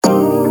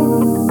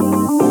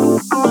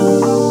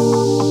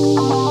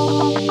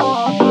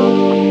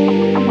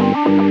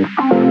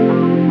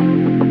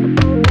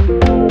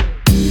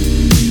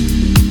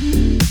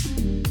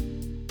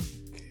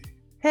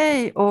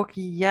och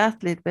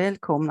hjärtligt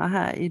välkomna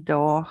här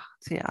idag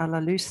till alla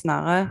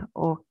lyssnare.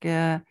 Och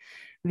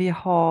vi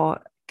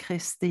har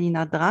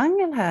Christina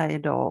Drangel här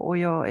idag och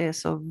jag är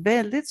så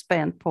väldigt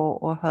spänd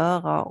på att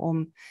höra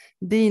om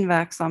din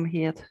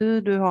verksamhet,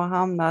 hur du har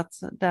hamnat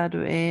där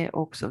du är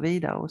och så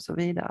vidare och så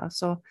vidare.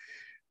 Så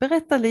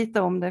berätta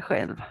lite om dig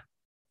själv.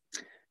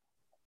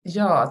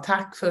 Ja,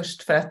 tack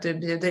först för att du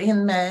bjuder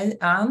in mig,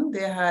 Ann.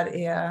 Det här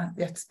är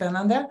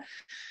jättespännande.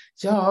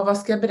 Ja, vad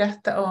ska jag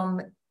berätta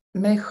om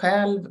mig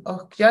själv?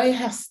 Och jag är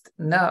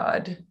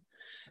hästnörd.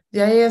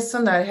 Jag är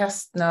sån där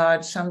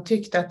hästnörd som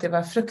tyckte att det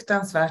var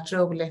fruktansvärt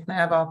roligt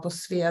när jag var på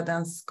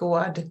Svedens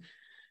gård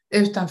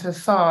utanför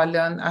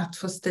Falun att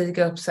få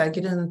stiga upp så här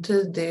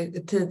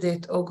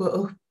gryntidigt och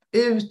gå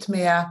ut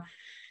med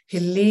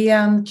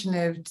Helene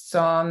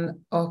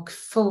Knutsson och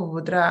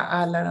fodra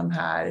alla de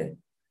här.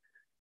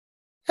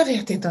 Jag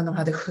vet inte om de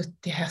hade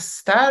 70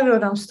 hästar och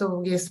de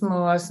stod i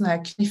små såna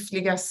här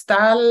knyffliga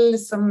stall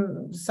som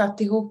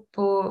satt ihop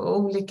på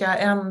olika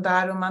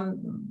ändar och man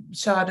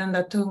körde den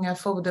där tunga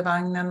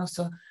fodervagnen och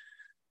så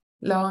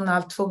la hon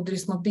allt foder i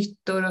små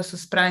byttor och så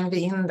sprang vi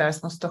in där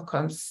små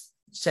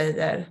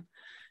Stockholmstjejer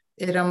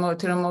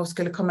till de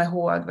skulle komma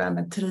ihåg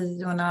med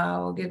triorna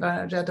och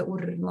Röda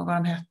Orm och vad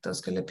de hette och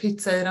skulle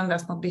pytsa i de där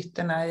små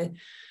byttorna i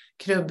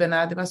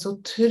krubborna. Det var så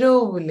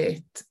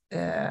otroligt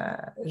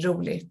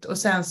roligt. Och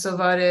sen så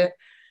var det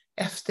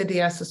efter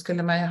det så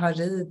skulle man ju ha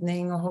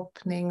ridning och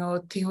hoppning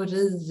och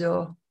teori.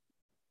 Och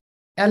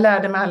jag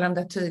lärde mig alla de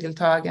där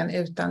tygeltagen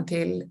utan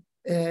till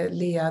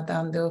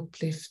ledande,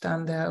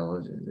 upplyftande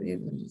och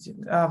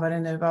vad det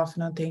nu var för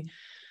någonting.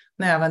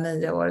 När jag var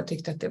 9 år och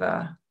tyckte att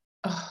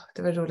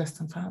det var roligast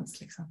som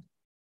fanns liksom.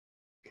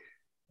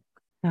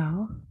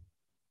 Ja.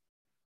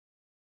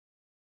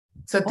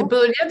 Så att det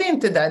började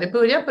inte där, det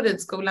började på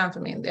ridskolan för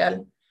min del.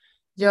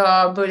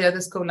 Jag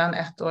började skolan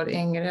 1 år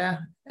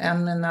yngre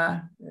än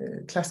mina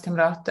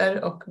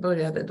klasskamrater och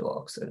började då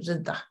också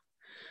rida.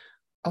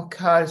 Och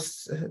har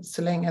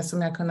så länge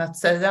som jag kunnat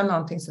säga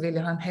någonting så ville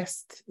jag ha en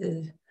häst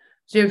i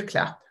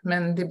julklapp.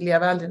 Men det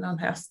blev aldrig någon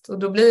häst. Och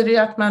då blir det ju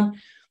att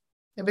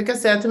jag brukar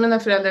säga till mina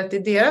föräldrar att det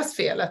är deras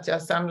fel att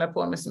jag samlar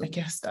på mig så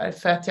mycket hästar.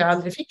 För att jag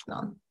aldrig fick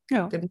någon.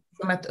 Ja. Det blir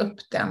som ett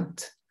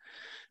uppdämt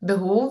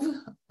behov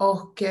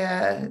och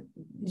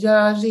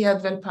jag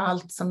red väl på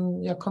allt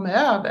som jag kom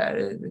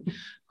över.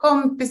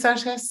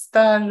 Kompisars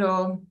hästar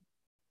och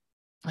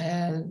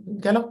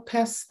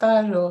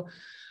galopphästar och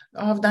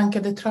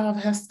avdankade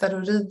travhästar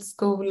och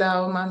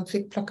ridskola och man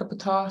fick plocka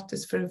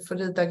potatis för att få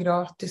rida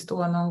gratis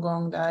då någon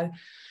gång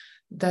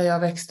där jag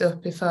växte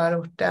upp i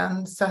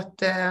förorten. Så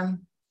att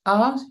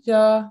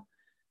jag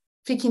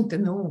fick inte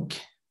nog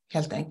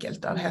helt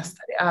enkelt av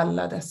hästar i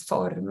alla dess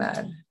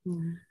former.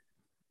 Mm.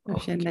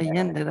 Jag känner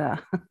igen det där.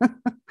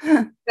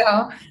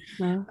 Ja,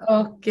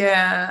 och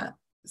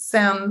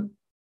sen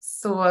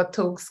så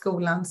tog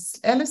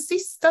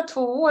sista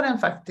 2 åren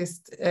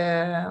faktiskt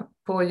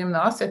på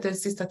gymnasiet, eller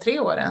sista 3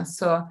 åren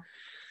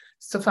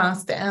så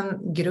fanns det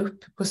en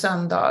grupp på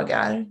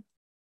söndagar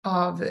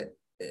av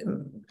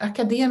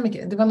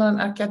akademiker. Det var någon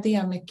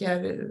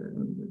akademiker,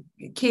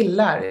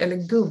 killar eller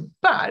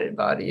gubbar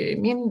var det ju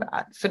i min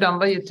värld. För de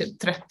var ju typ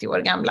 30 år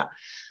gamla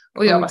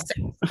och jag var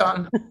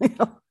 16.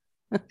 Ja.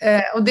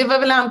 Och det var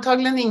väl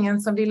antagligen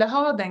ingen som ville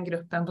ha den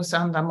gruppen på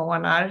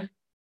söndagmorgnar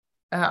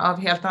av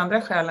helt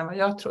andra skäl än vad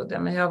jag trodde.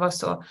 Men jag var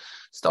så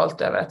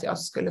stolt över att jag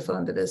skulle få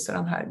undervisa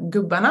de här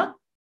gubbarna.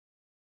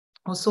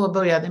 Och så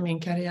började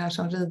min karriär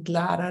som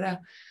ridlärare.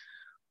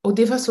 Och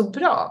det var så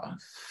bra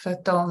för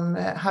att de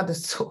hade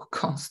så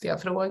konstiga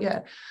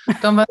frågor.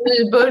 De var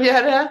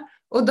nybörjare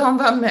och de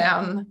var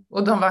män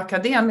och de var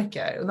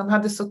akademiker. Och de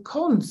hade så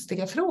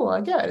konstiga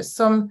frågor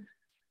som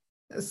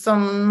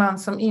man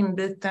som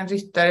inbiten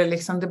ryttare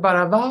liksom, det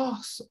bara var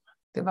så.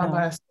 Det var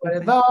bara så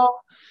det var.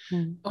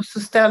 Mm. Och så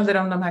ställde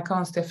de här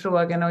konstiga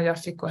frågorna och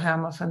jag fick gå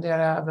hem och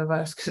fundera över vad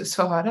jag skulle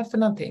svara för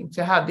någonting.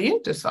 För jag hade ju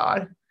inte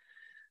svar.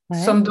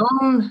 Nej. Som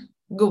de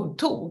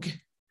godtog.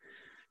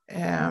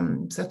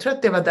 Så jag tror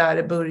att det var där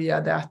det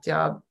började att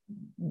jag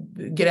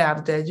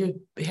grävde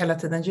hela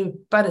tiden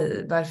djupare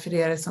i. Varför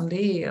är det som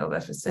det är och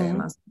varför säger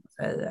man som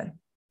man säger.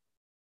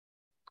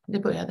 Det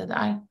började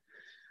där.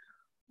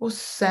 Och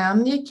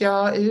sen gick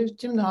jag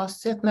ut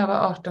gymnasiet när jag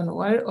var 18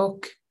 år och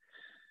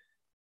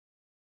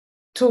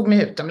tog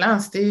mig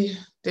utomlands.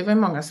 Det var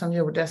många som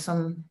gjorde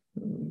som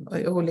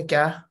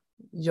olika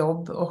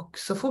jobb. Och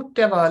så fort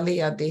jag var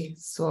ledig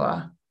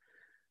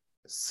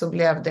så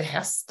blev det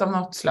häst av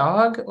något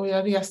slag. Och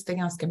jag reste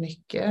ganska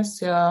mycket.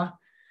 Så jag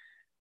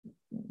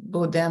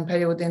bodde en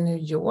period i New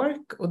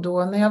York. Och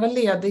då när jag var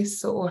ledig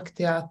så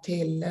åkte jag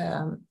till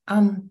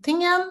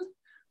antingen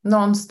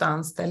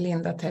någonstans där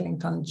Linda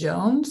Tellington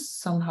Jones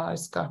som har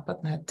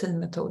skapat den här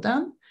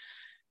teammetoden.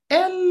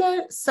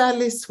 Eller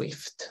Sally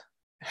Swift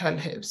höll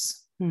hus.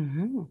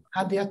 Mm.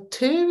 Hade jag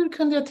tur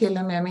kunde jag till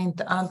och med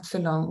inte allt för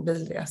lång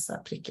bilresa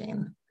pricka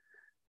in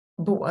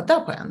båda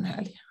på en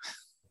helg.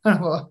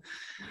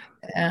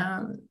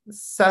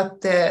 Så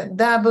att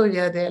där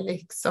började jag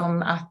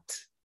liksom att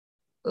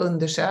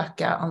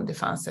undersöka om det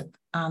fanns ett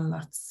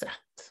annat sätt.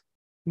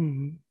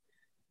 Mm.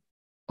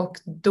 Och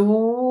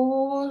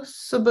då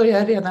så började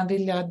jag redan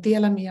vilja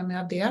dela med mig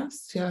av det.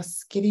 Så jag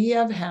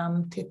skrev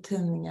hem till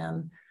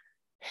tidningen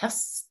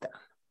Hästen.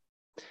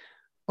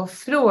 Och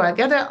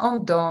frågade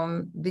om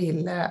de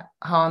ville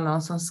ha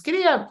någon som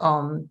skrev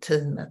om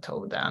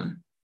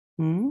teammetoden.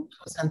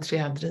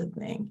 Koncentrerad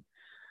ridning.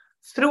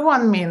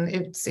 Från min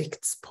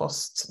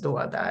utsiktspost då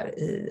där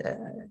i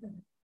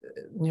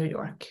New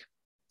York.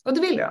 Och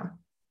det ville de.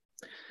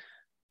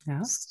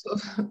 Ja. Så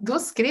då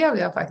skrev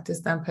jag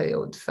faktiskt en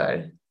period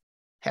för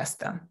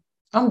Hästen.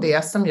 Om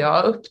det som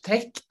jag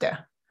upptäckte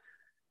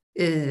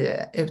i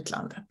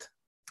utlandet.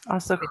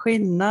 Alltså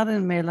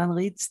skillnaden mellan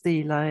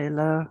ridstilar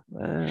eller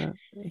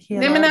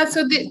hela... Nej, men alltså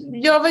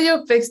jag var ju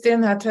uppväxt i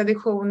den här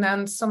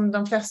traditionen som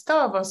de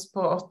flesta av oss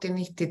på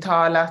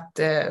 80-90-talet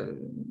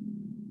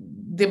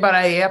det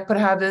bara är på det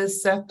här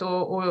viset.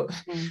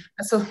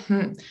 Alltså,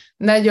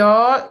 när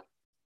jag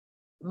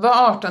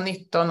var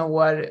 18-19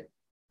 år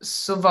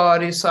så var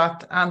det ju så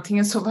att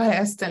antingen så var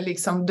hästen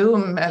liksom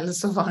dum eller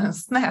så var den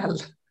snäll.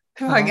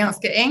 Det var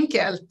ganska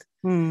enkelt.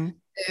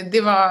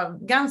 Det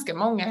var ganska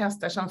många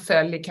hästar som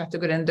föll i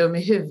kategorin dum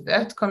i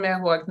huvudet. Kommer jag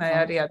ihåg när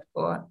jag red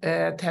på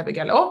Täby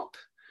galopp.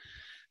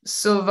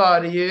 Så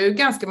var det ju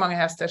ganska många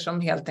hästar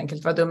som helt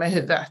enkelt var dumma i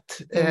huvudet.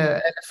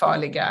 Eller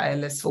farliga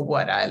eller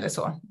svåra eller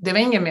så. Det var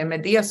inget mer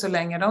med det så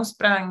länge de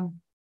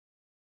sprang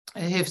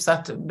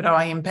hyfsat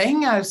bra in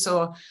pengar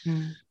så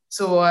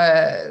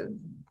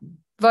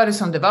var det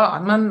som det var.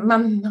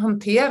 Man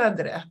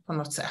hanterade det på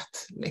något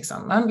sätt.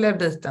 Liksom. Man blev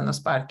biten och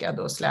sparkad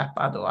och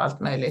släpad och allt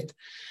möjligt.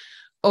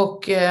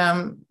 Och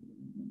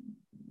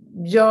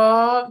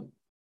jag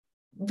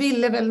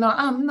ville väl något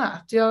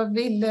annat. Jag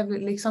ville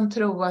liksom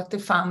tro att det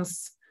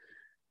fanns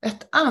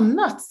ett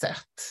annat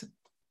sätt.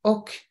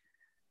 Och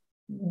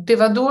det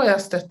var då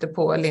jag stötte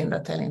på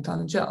Linda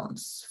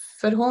Tellington-Jones.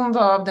 För hon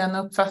var av den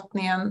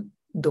uppfattningen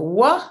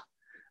då.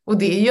 Och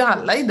det är ju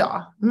alla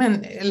idag.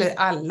 Eller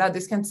alla,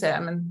 det ska jag inte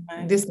säga, men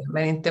det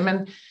stämmer inte.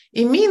 Men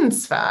i min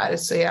sfär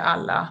så är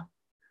alla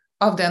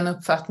av den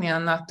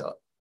uppfattningen att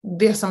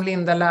det som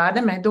Linda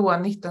lärde mig då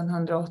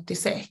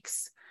 1986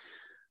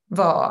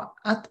 var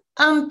att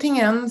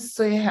antingen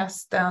så är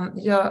hästen,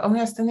 om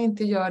hästen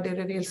inte gör det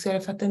du vill så är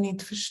det för att den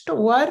inte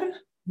förstår.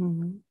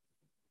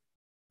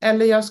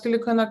 Eller jag skulle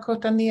kunna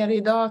korta ner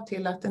idag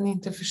till att den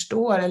inte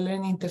förstår eller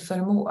den inte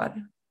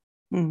förmår.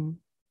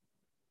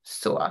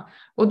 Så.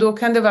 Och då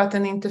kan det vara att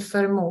den inte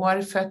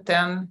förmår för att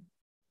den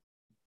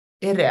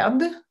är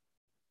rädd.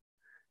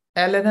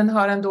 Eller den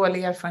har en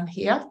dålig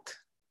erfarenhet.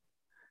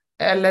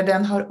 Eller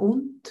den har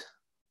ont.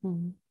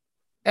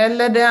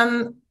 Eller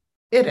den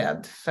är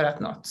rädd för att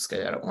något ska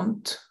göra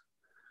ont.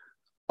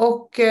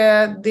 Och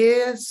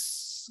det är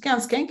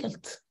ganska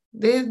enkelt.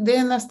 Det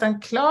är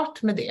nästan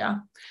klart med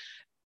det.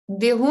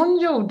 Det hon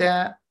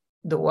gjorde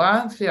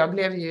då, för jag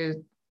blev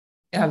ju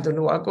eld och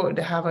lågor.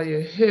 Det här var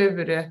ju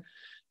hur...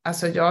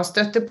 Alltså jag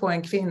stötte på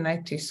en kvinna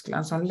i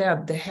Tyskland som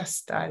ledde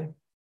hästar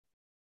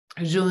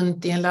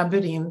runt i en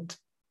labyrint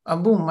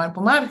av bommar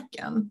på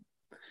marken.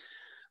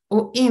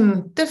 Och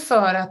inte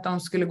för att de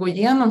skulle gå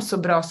igenom så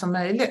bra som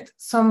möjligt,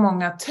 som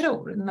många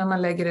tror. När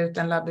man lägger ut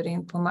en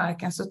labyrint på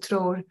marken så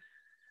tror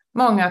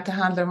många att det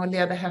handlar om att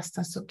leda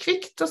hästen så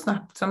kvickt och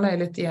snabbt som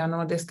möjligt igenom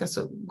och det ska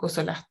gå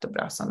så lätt och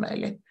bra som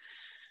möjligt.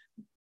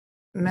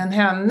 Men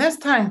hennes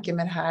tanke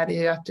med det här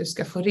är ju att du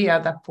ska få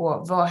reda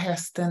på vad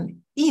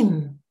hästen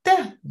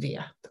inte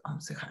vet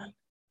om sig själv.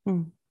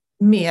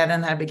 Med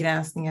den här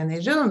begränsningen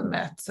i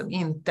rummet som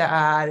inte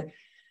är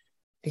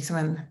liksom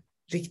en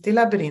riktig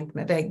labyrint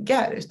med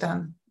väggar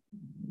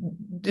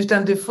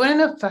utan du får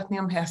en uppfattning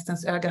om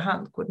hästens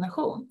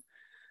öga-handkoordination.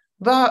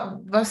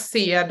 Vad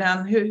ser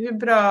den? Hur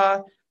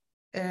bra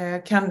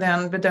kan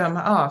den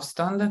bedöma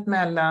avståndet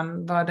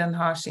mellan var den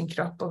har sin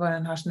kropp och var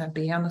den har sina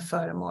ben och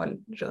föremål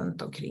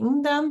runt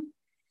omkring den?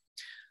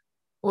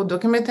 Och då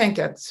kan man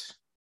tänka att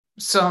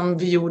som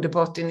vi gjorde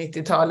på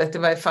 80-90-talet i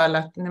varje fall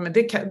att nej, men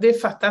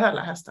det fattar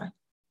alla hästar.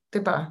 Det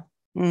är bara...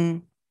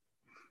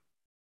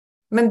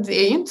 Men det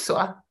är ju inte så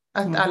att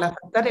alla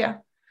fattar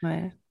det.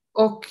 Nej.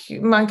 Och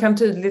man kan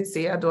tydligt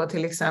se då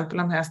till exempel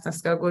om hästen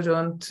ska gå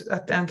runt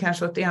att den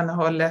kanske åt ena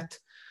hållet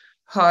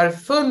har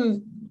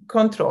full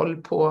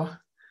kontroll på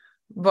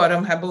var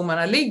de här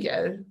bommarna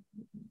ligger.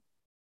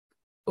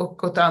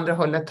 Och åt andra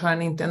hållet har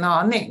den inte en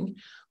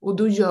aning. Och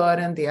då gör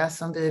den det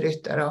som vi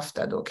ryttare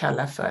ofta då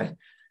kallar för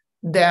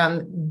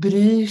den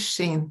bryr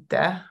sig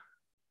inte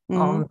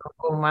om de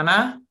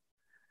bommarna.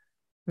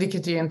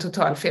 Vilket är en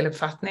total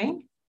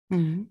feluppfattning.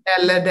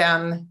 Eller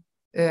den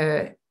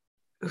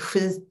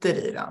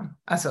skiter i dem.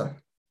 Alltså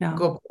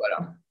går på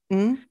dem.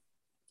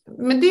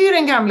 Men det är ju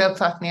den gamla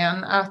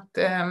uppfattningen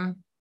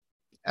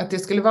att det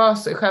skulle vara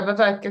så. I själva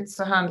verket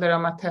så handlar det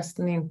om att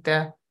hästen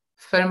inte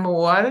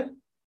förmår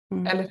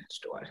eller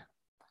förstår.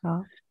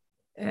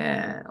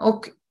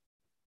 Och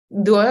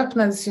då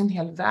öppnades ju en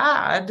hel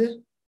värld.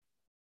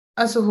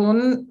 Alltså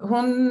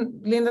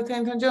Linda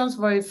Tellington-Jones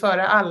var ju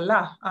före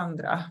alla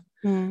andra.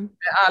 Med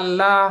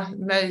alla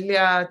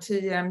möjliga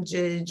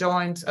TMG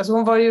joints. Alltså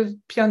hon var ju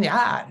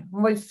pionjär.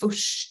 Hon var ju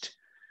först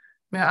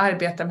med att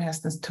arbeta med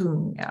hästens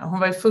tunga. Hon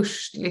var ju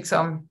först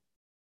liksom,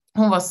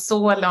 hon var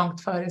så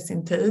långt före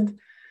sin tid.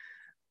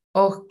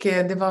 Och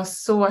det var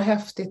så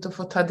häftigt att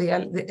få ta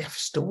del. Jag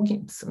förstod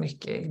inte så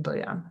mycket i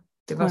början.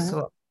 Det var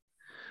så,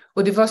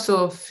 och det var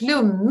så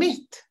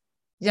flummigt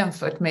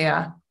jämfört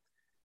med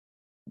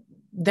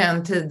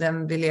den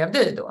tiden vi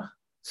levde i då.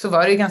 Så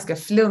var det ganska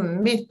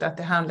flummigt att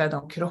det handlade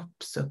om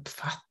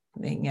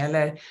kroppsuppfattning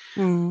eller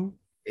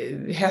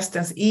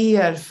hästens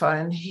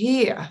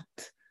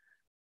erfarenhet.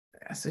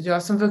 Alltså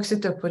jag som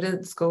vuxit upp på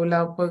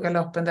ridskola och på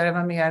galoppen där det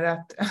var mer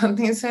att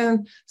antingen så är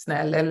en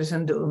snäll eller så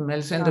en dum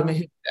eller så en dum i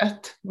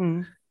huvudet.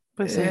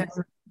 Precis.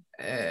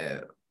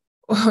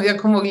 Och jag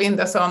kommer ihåg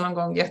Linda sa någon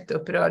gång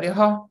jätteupprörd,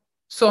 jaha,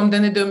 så om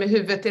den är dum i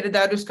huvudet, är det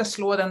där du ska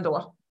slå den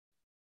då?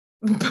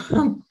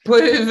 På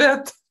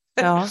huvudet.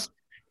 Ja.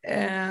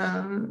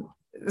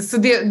 Så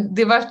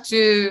det var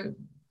ju,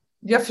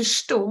 jag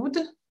förstod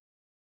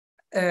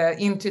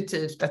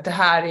intuitivt att det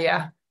här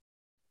är,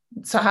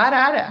 så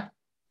här är det.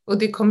 Och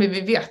det kommer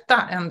vi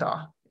veta en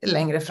dag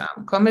längre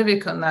fram. Kommer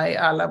vi kunna i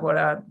alla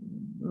våra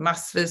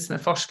massvis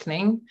med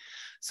forskning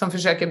som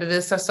försöker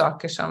bevisa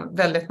saker som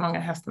väldigt många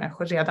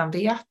hästmänniskor redan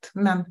vet.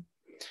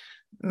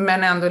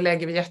 Men ändå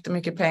lägger vi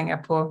jättemycket pengar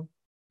på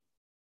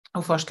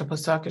att forska på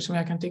saker som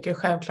jag kan tycka är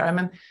självklara.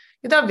 Men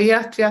idag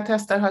vet vi att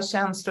hästar har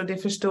känslor. Det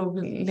förstod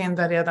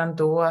Linda redan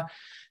då.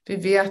 Vi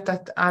vet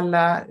att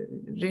alla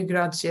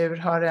ryggradsdjur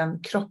har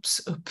en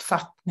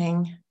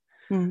kroppsuppfattning.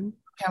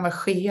 Kan vara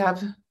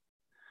skev.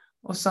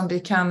 Och som vi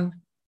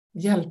kan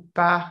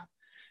hjälpa.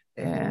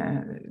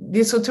 Det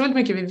är så otroligt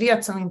mycket vi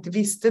vet som vi inte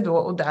visste då.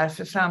 Och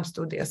därför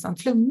framstod det som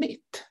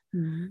flummigt.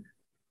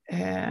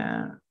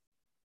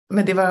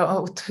 Men det var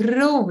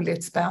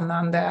otroligt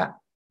spännande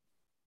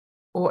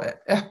att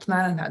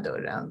öppna den här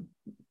dörren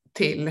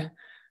till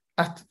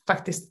att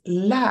faktiskt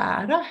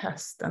lära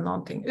hästen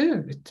någonting.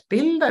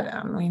 Utbilda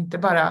den och inte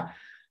bara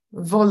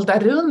volda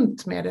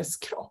runt med dess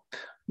kropp.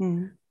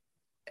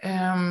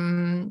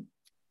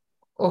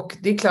 Och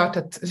det är klart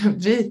att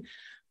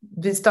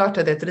vi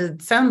startade ett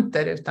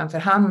ridcenter utanför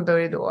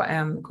Hamburg då,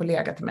 en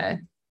kollega till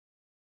mig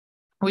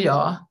och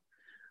jag.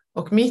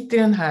 Och mitt i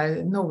den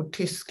här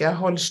nordtyska,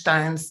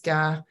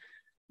 holsteinska,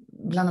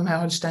 bland de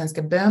här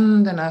holsteinska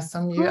bönderna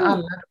som ju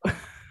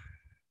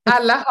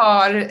alla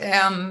har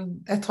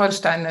ett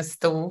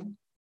holsteinersto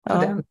på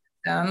den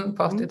tiden,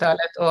 på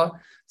 80-talet. Och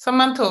som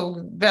man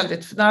tog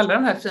alla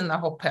de här fina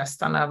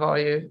hopphästarna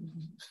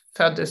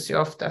föddes ju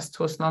oftast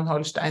hos någon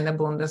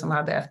holsteinerbonde som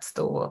hade ett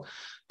sto och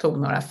tog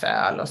några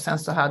föl. Och sen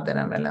så hade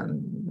den väl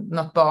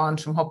något barn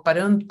som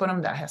hoppade runt på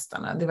de där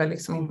hästarna. Det var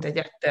liksom inte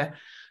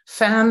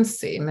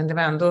jättefancy, men det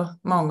var ändå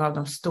många av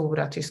de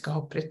stora tyska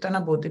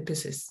hoppryttarna bodde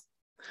precis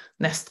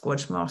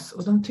nästgårds med oss.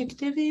 Och de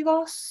tyckte vi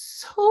var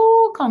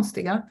så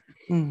konstiga.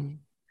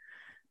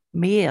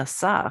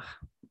 Mesar,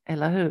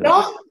 eller hur?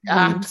 Ja,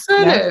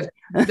 absolut.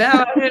 Det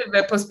var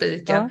huvudet på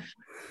spiken.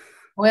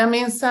 Och jag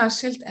minns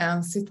särskilt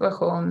en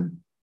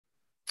situation.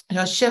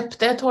 Jag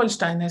köpte ett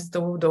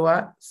holsteinersto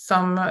då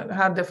som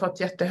hade fått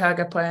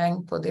jättehöga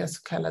poäng på det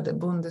så kallade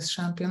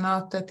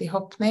Bundeschampionatet i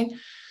hoppning.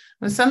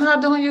 Men sen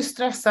hade hon ju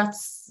stressat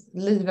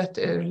livet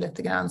ur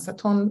lite grann så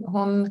att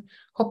hon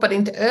hoppade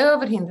inte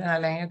över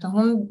hindren längre utan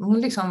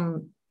hon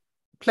liksom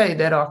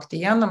plöjde rakt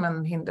igenom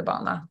en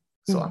hinderbana.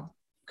 Så.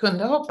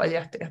 Kunde hoppa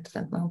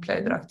jättefint men hon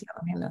plöjde rakt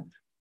igenom hindren.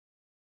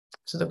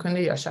 Så då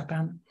kunde jag köpa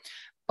henne.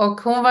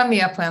 Och hon var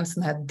med på en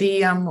sån här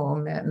demo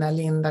när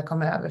Linda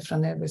kom över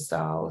från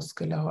USA och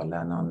skulle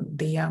hålla någon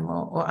demo.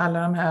 Och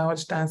alla de här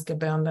holsteinska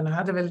bönderna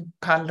hade väl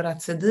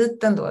pallrat sig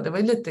dit ändå. Det var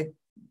ju lite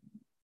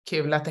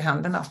kul att det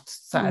hände något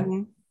så här.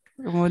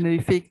 De var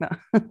nyfikna.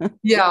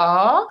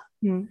 Ja.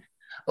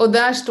 Och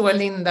där står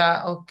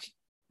Linda och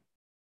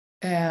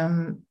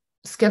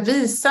ska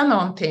visa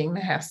någonting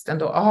med hästen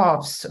då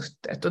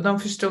avsuttet. Och de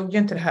förstod ju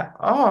inte det här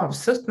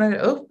avsuttna,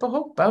 upp och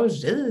hoppa och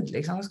rid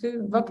liksom. Vad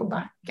skulle vara på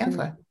backen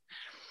för?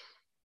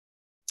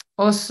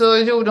 Och så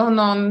gjorde hon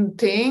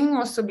någonting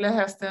och så blev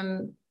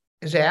hästen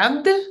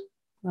rädd.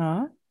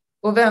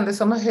 Och vände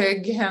sig om och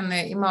högg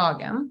henne i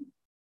magen.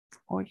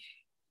 Oj.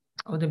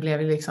 Och det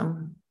blev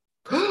liksom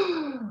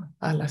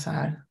alla så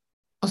här.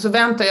 Och så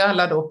väntar ju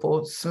alla då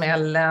på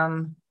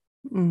smällen,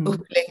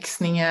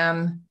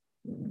 uppläxningen,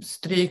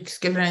 stryk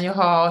skulle den ju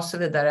ha och så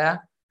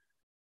vidare.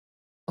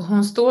 Och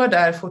hon står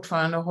där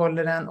fortfarande och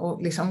håller den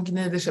och liksom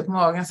gnider sig på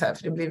magen så här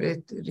för det blev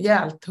ett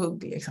rejält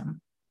hugg liksom.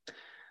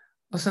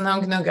 Och så när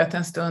hon gnuggat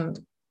en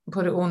stund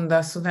på det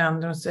onda så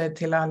vänder hon sig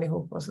till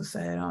allihop och så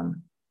säger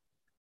hon: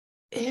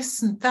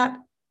 Isn't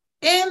that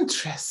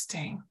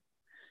interesting?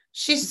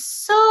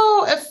 She's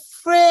so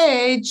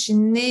afraid she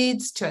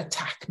needs to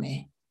attack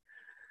me.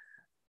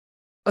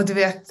 Och du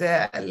vet,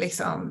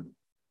 liksom,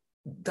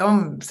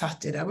 de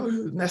satt ju där och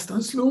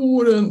nästan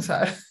slår den så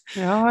här.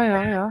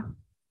 Ja.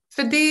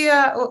 För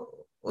det,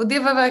 och det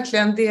var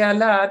verkligen det jag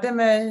lärde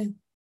mig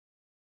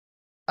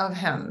av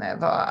henne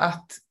var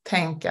att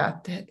tänka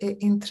att det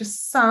är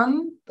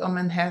intressant om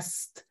en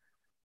häst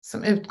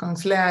som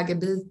utgångsläge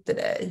biter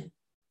dig.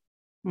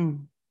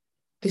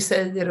 Det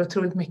säger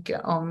otroligt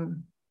mycket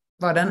om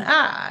vad den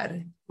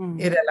är.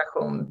 i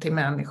relation till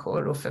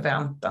människor och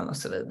förväntan och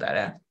så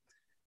vidare.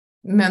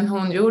 Men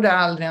hon gjorde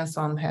aldrig en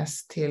sån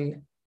häst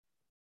till...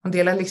 Hon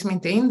delade liksom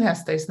inte in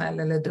hästar i snäll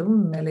eller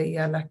dum eller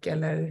elak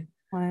eller...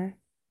 Nej.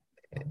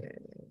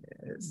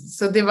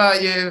 Så det var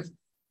ju...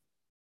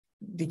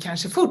 Det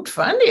kanske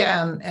fortfarande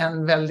är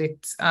en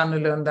väldigt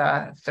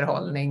annorlunda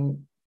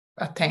förhållning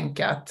att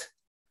tänka att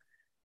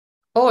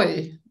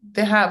oj,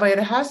 vad är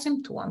det här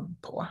symptom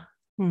på?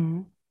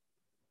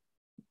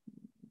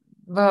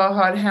 Vad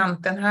har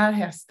hänt den här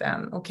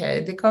hästen?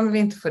 Okej, det kommer vi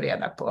inte få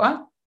reda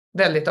på.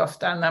 Väldigt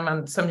ofta när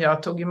man, som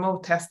jag tog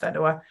emot hästar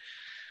då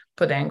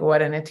på den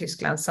gården i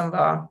Tyskland som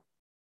var,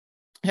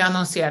 jag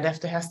annonserade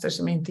efter hästar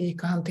som inte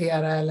gick att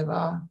hantera eller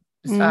var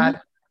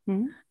besvärliga.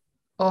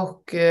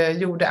 Och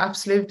gjorde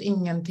absolut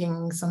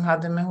ingenting som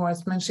hade med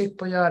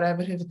horsemanship att göra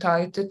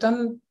överhuvudtaget,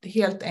 utan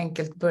helt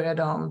enkelt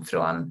började om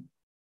från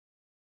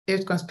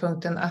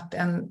utgångspunkten att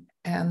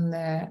en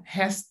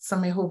häst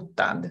som är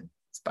hotad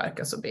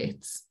sparkas och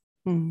bits.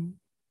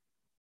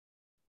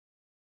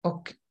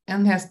 Och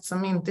en häst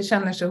som inte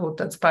känner sig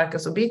hotad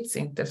sparkas och bits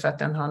inte för att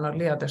den har något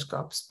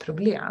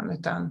ledarskapsproblem,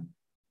 utan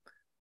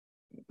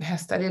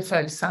hästar är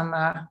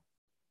följsamma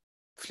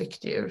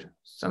flyktdjur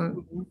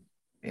som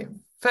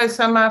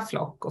följsamma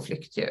flock- och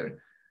flyktdjur.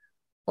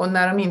 Och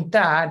när de inte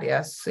är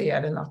det så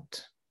är det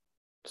något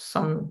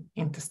som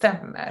inte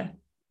stämmer.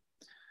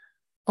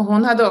 Och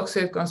hon hade också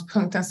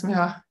utgångspunkten som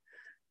jag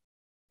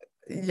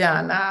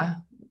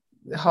gärna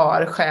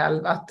har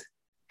själv, att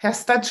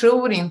hästar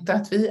tror inte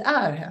att vi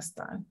är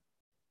hästar.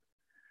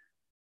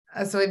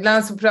 Alltså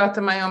ibland så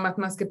pratar man ju om att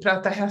man ska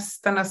prata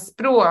hästarnas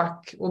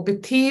språk och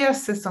bete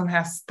sig som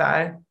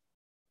hästar.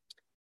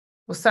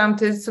 Och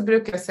samtidigt så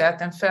brukar jag säga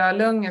att en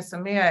fölunge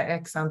som är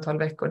x antal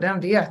veckor, den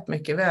vet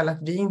mycket väl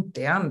att vi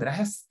inte är andra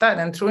hästar.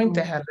 Den tror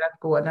inte heller att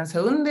gårdens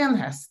hund är en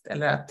häst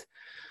eller att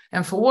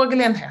en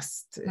fågel är en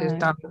häst. Nej.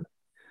 Utan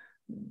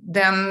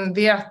den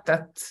vet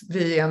att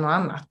vi är något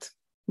annat.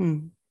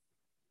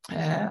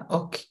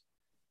 Och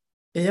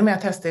i och med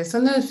att hästar är så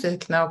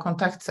nyfikna och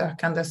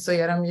kontaktsökande så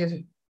är de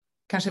ju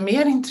kanske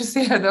mer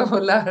intresserade av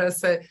att lära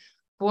sig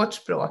vårt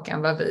språk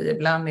än vad vi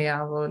ibland är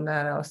av att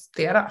lära oss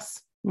deras.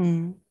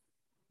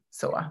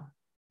 Så.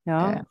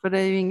 Ja, för det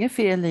är ju inget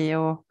fel i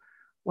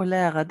att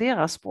lära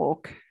deras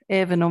språk,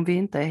 även om vi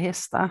inte är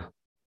hästar.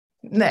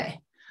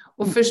 Nej,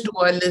 och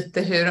förstå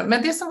lite hur...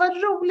 Men det som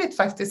var roligt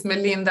faktiskt med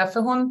Linda, för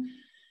hon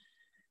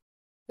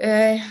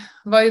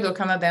var ju då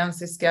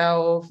kanadensiska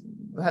och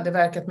hade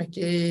verkat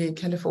mycket i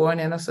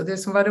Kalifornien och så. Det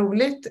som var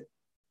roligt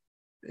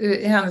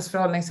i hennes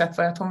förhållningssätt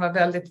var att hon var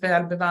väldigt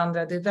väl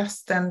bevandrad i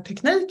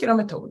västerntekniker och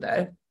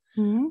metoder.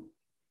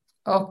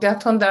 Och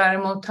att hon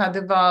däremot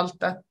hade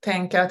valt att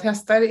tänka att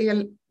hästar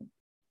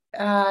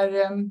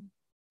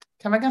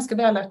kan vara ganska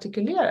väl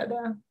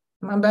artikulerade.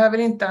 Man behöver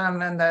inte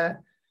använda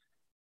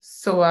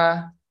så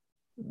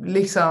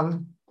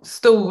liksom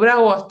stora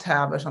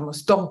åthävor som att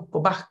stoppa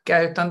och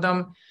backa, utan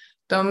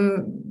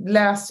de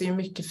läser ju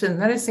mycket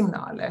finare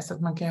signaler, så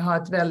att man kan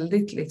ha ett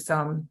väldigt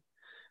liksom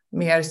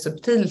mer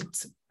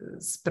subtilt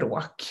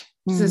språk.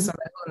 Precis som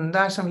med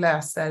hundar som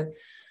läser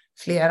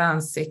fler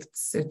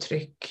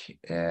ansiktsuttryck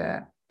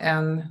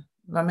än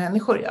vad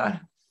människor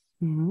gör.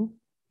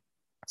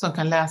 Som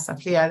kan läsa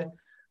fler,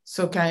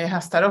 så kan ju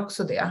hästar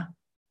också det.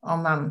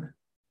 Om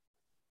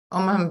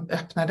man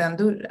öppnar den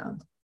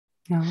dörren.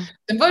 Ja.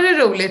 Det var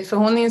det roligt, för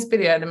hon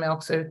inspirerade mig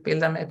också att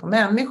utbilda mig på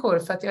människor.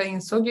 För att jag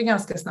insåg ju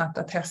ganska snabbt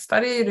att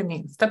hästar är ju det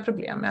minsta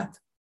problemet.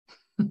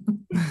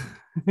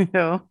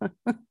 Ja.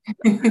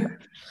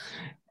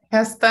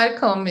 Hästar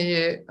kommer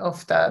ju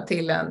ofta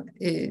till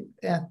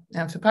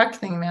en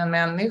förpackning med en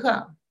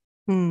människa.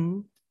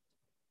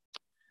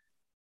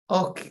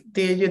 Och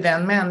det är ju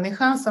den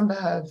människan som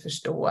behöver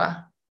förstå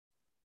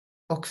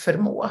och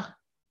förmå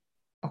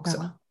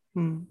också.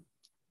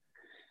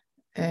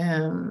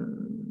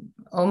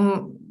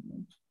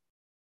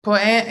 På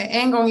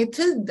en gång i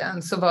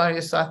tiden så var det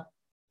ju så att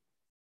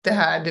det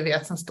här, du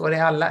vet, som står i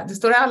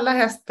alla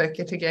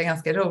hästböcker, tycker jag är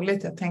ganska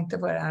roligt. Jag tänkte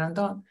på det här en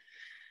dag.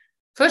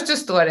 Först så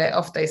står det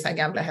ofta i så här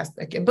gamla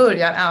hästböcker,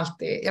 börjar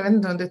alltid, jag vet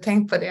inte om du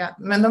tänkt på det,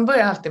 men de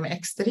börjar alltid med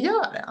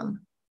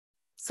exteriören.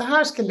 Så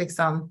här ska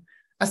liksom,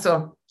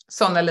 alltså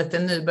sådana lite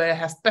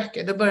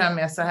nybörjarhästböcker, då börjar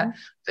med så här,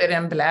 då är det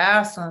en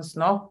bläs och en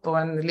snopp och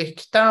en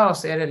lykta, och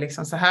så är det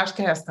liksom så här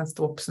ska hästen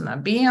stå på sina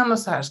ben och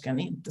så här ska den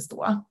inte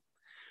stå.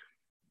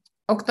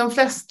 Och de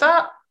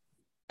flesta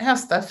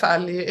hästar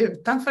faller ju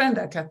utanför den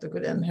där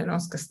kategorin hur de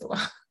ska stå.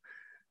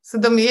 Så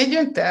de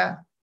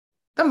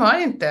har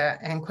inte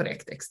en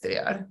korrekt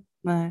exteriör.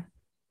 Nej.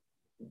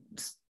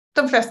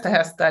 De flesta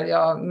hästar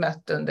jag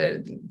mött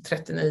under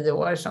 39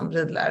 år som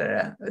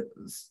ridlärare,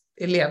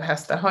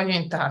 elevhästar, har ju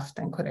inte haft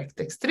en korrekt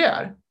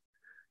exteriör.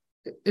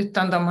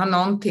 Utan de har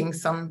någonting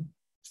som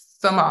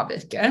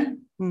avviker.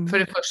 För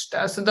det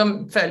första, så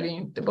de följer ju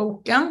inte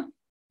boken.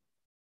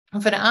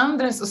 Och för det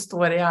andra så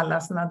står det i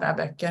alla sådana där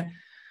böcker,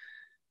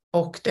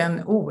 och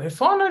den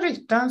oerfarna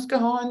ryttaren ska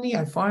ha en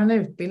erfaren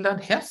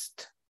utbildad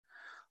häst.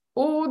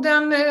 Och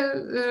den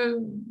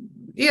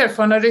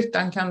erfarna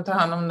ryttaren kan ta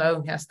hand om de där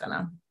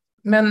unghästarna.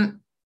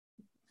 Men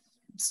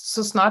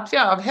så snart vi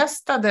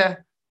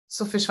avhästade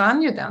så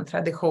försvann ju den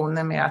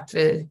traditionen med att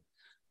vi,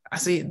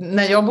 alltså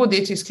när jag bodde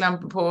i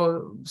Tyskland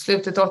på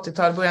slutet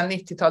 80-tal, början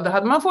 90-tal, då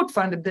hade man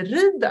fortfarande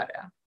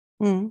beridare.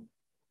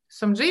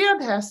 Som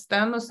red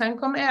hästen och sen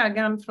kom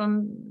ägaren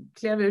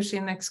klev ur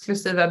sin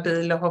exklusiva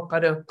bil och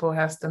hoppade upp på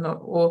hästen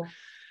och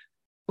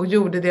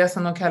gjorde det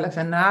som de kallar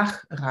för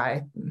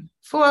nachreiten.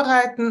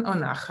 Vorreiten och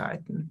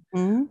nachreiten.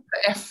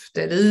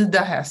 Efterrida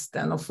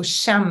hästen och få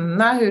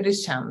känna hur det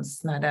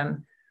känns när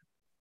den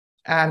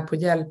är på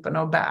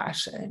hjälperna och bär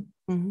sig.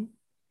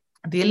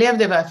 Det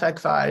levde i varje fall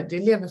kvar, det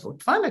lever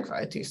fortfarande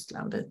kvar i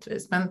Tyskland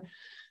bitvis.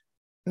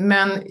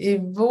 Men i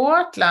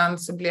vårt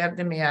land så blev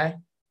det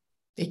mer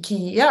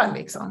IKEA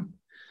liksom.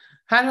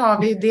 Här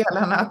har vi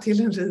delarna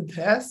till en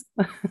ridhäst.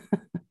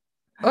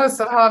 Och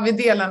så har vi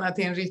delarna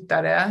till en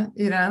ryttare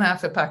i den här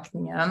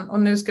förpackningen. Och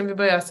nu ska vi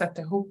börja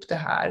sätta ihop det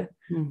här.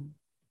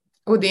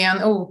 Och det är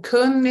en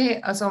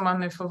okunnig, alltså om man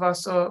nu får vara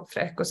så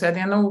fräck och säga, det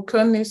är en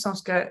okunnig som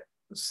ska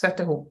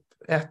sätta ihop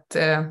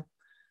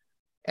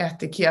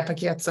ett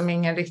IKEA-paket som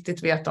ingen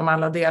riktigt vet om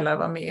alla delar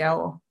var med.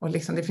 Och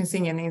liksom, det finns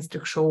ingen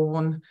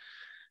instruktion.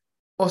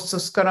 Och så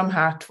ska de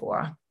här två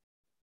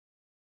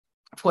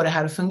få det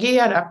här att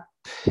fungera.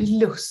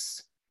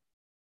 Plus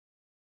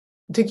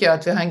tycker jag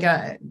att vi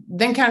har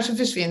den kanske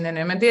försvinner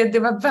nu, men det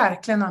var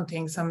verkligen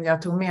någonting som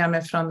jag tog med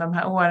mig från de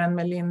här åren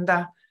med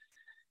Linda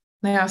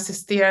när jag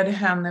assisterade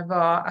henne,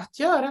 var att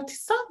göra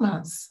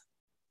tillsammans.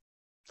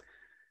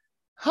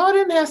 Har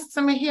du en häst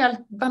som är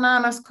helt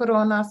bananas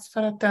coronas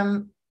för att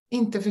den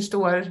inte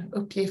förstår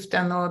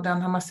uppgiften och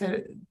den har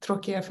massor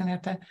tråkiga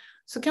erfarenheter,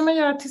 så kan man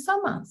göra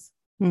tillsammans.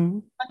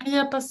 Man kan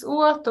hjälpas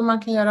åt och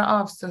man kan göra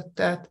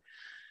avsuttet.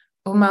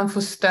 Och man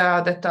får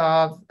stödet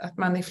av att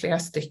man är flera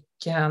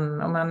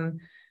stycken.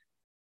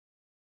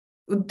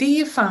 Och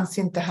det fanns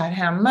inte här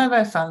hemma i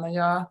varje fall när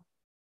jag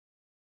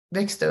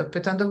växte upp.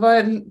 Utan då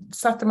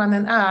satte man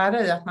en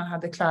ära i att man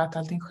hade klarat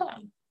allting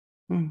själv.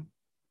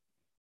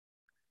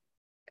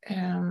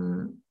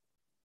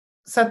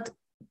 Så att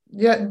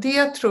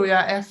det tror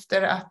jag,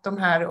 efter att de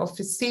här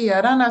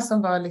officerarna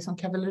som var liksom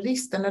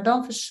kavallerister, när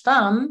de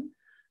försvann,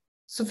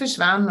 så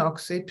försvann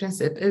också i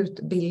princip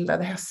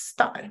utbildade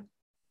hästar.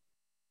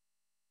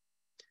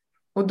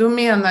 Och då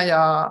menar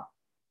jag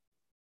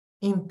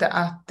inte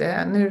att,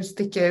 nu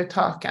sticker jag ut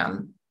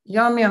hakan,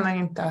 jag menar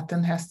inte att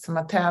en häst som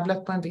har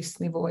tävlat på en viss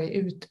nivå är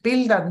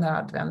utbildad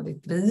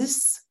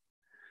nödvändigtvis.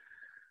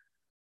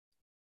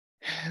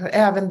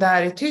 Även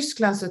där i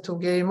Tyskland så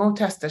tog jag emot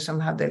hästar som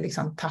hade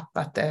liksom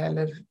tappat det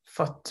eller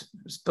fått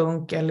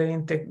spunk eller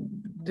inte,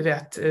 du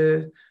vet.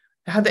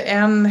 Jag hade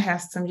en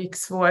häst som gick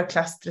svår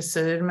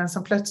klassdressyr men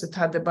som plötsligt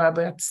hade bara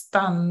börjat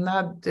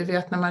stanna. Du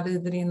vet när man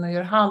rider in och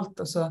gör halt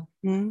och så.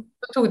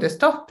 Då tog det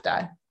stopp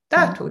där.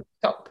 Där tog det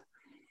stopp.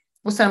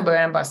 Och sen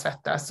började den bara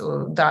svettas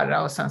och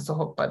darra och sen så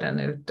hoppade den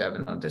ut över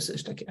någon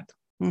dressyrstaket.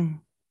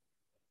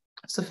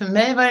 Så för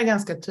mig var det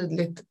ganska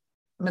tydligt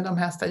med de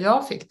hästar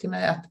jag fick till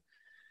mig att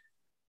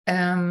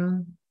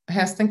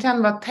hästen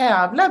kan vara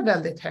tävlad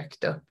väldigt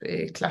högt upp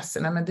i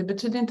klasserna, men det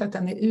betyder inte att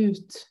den är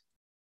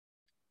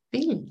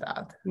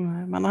utbildad.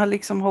 Man har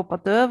liksom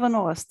hoppat över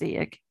några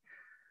steg.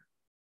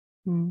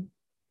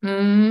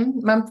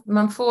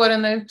 Man får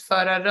en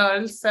utföra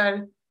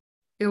rörelser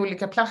i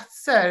olika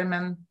platser,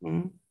 men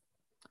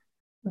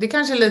det är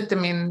kanske lite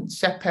min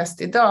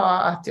käpphäst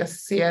idag, att jag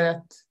ser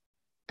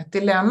ett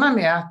dilemma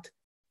med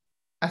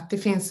att det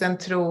finns en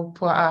tro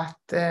på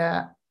att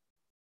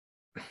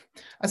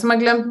alltså man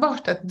glömt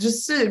bort att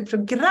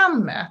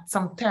dressyrprogrammet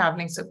som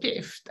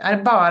tävlingsuppgift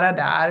är bara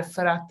där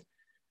för att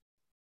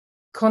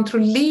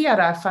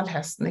kontrollera ifall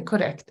hästen är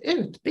korrekt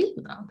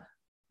utbildad.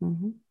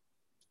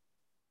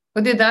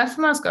 Och det är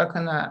därför man ska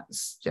kunna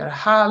göra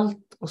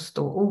halt och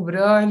stå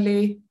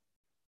orörlig.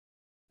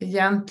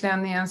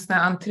 Egentligen i en sån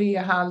här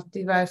entréhalt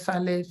i varje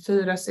fall i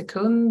 4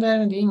 sekunder.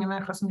 Det är ingen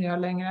människa som gör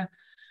längre.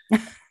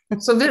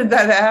 Så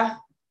vidare.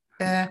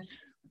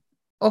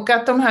 Och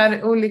att de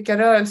här olika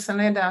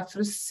rörelserna är där för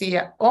att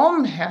se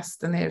om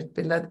hästen är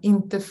utbildad.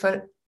 Inte för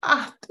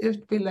att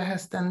utbilda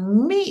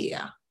hästen med.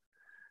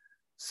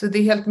 Så det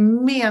är helt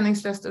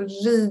meningslöst att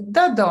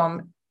rida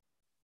de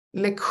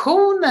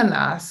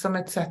lektionerna som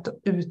ett sätt att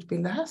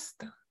utbilda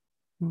hästen.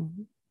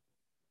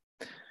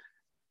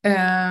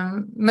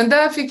 Men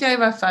där fick jag i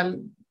varje fall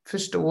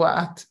förstå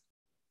att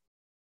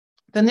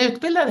den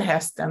utbildade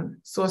hästen,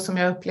 så som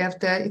jag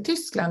upplevde i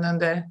Tyskland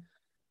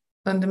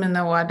under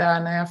mina år där,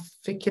 när jag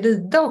fick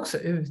rida också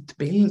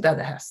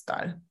utbildade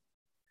hästar.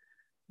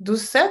 Då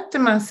sätter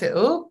man sig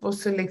upp och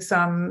så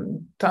liksom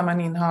tar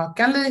man in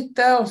hakan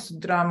lite och så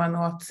drar man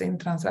åt sin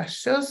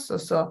transversus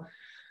och så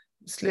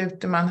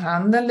sluter man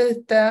handen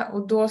lite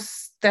och då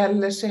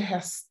ställer sig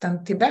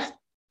hästen till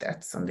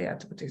bettet, som det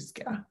heter på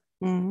tyska.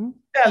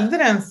 Ställde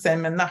den sig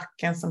med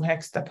nacken som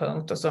högsta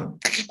punkt och så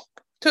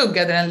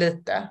tuggade den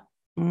lite.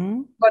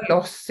 Var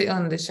loss i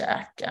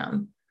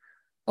underkäken.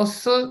 Och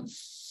så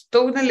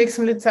stod den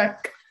liksom lite så här,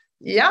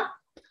 ja,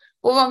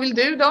 och vad vill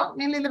du då,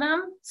 min lille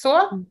vän?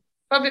 Så,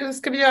 vad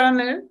ska vi göra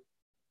nu?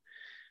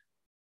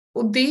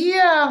 Och det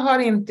har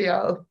inte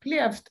jag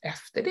upplevt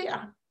efter det.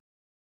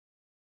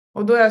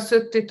 Och då har jag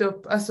suttit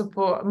upp alltså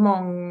på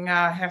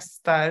många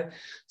hästar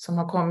som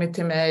har kommit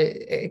till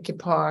mig,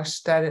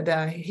 ekipage där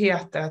det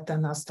heter att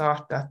den har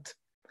startat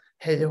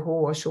hej och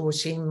hå, tjo och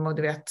kim och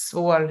du vet,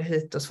 svår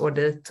hit och svår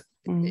dit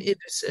i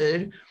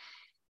dressyr.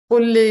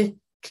 Och likväl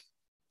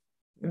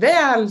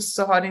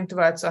så har det inte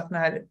varit så att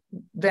när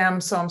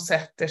vem som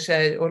sätter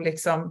sig och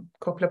liksom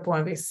kopplar på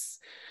en viss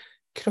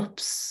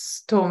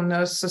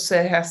kroppstonus så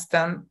säger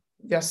hästen,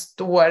 jag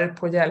står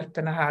på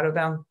hjälperna här och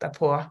väntar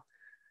på,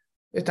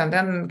 utan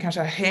den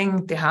kanske har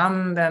hängt i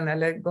handen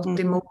eller gått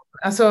emot.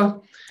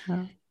 Alltså,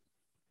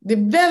 det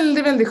är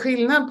väldigt, väldigt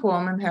skillnad på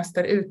om en häst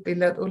är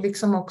utbildad och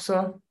liksom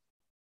också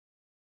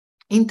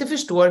inte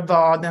förstår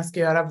vad den ska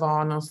göra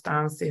var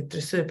någonstans i ett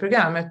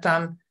dressyrprogram,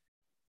 utan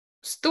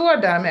står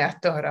där med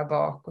ett öra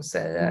bak och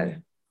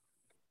säger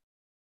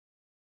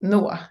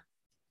nå.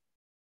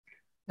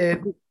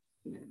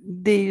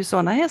 Det är ju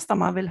sådana hästar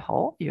man vill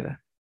ha ju.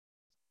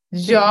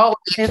 Ja, och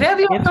det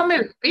kräver ju att de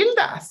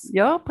utbildas.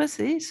 Ja,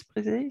 precis.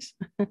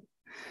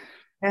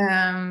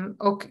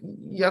 Och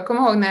jag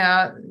kommer ihåg när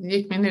jag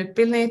gick min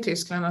utbildning i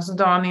Tyskland och så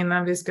dagen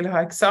innan vi skulle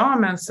ha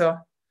examen så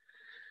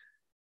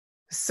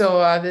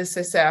visade det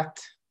sig att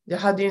jag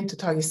hade ju inte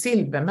tagit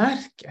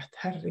silvermärket,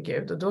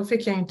 herregud. Och då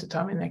fick jag inte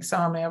ta min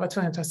examen, jag var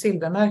tvungen att ta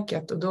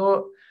silvermärket. Och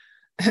då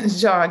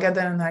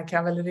jagade den här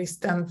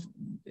kavalleristen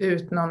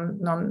ut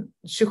någon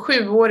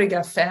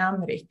 27-åriga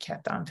Fänrik,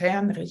 hette han,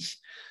 Fänrich.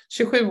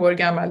 27 år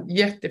gammal,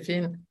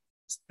 jättefin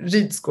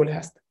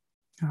ridskolehäst.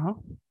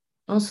 Ja.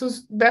 Och så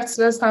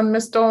växlades han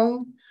med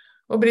stång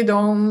och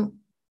bridong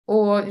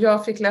och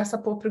jag fick läsa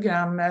på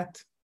programmet.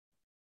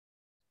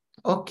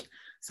 Och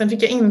sen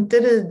fick jag inte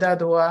rida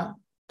då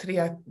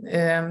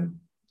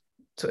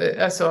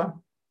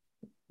alltså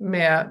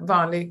med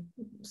vanlig,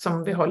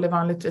 som vi håller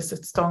vanligtvis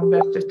ett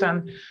stångbett,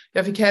 utan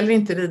jag fick heller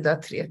inte rida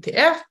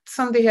 3-1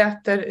 som det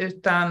heter,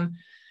 utan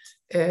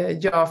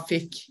jag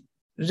fick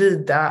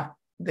rida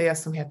det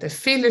som heter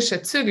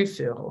Fillische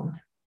Zügelführung.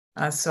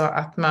 Alltså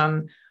att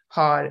man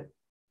har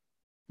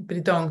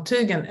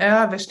bridongtygen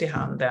överst i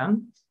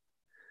handen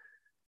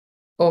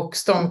och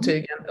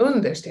stångtygen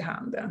underst i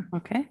handen.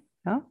 Okej,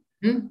 ja.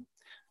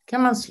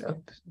 Kan man slå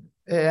upp.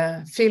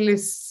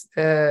 Phyllis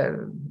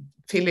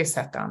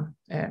hette han,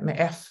 med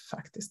F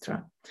faktiskt tror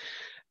jag.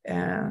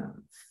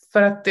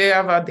 För att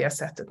det var det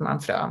sättet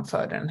man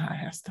framförde den här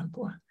hästen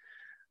på.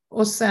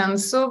 Och sen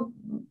så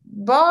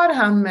bar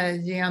han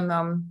mig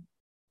genom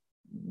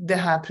det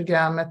här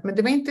programmet, men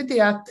det var inte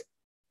det att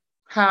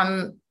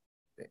han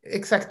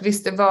exakt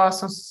visste vad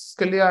som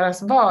skulle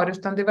göras var,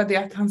 utan det var det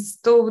att han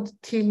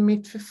stod till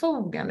mitt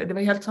förfogande. Det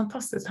var helt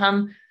fantastiskt.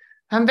 Han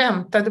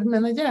väntade på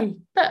mina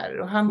hjälper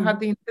och han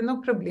hade inte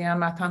något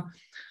problem att han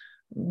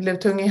blev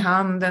tung i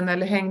handen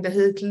eller hängde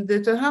hit eller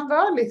dit. Han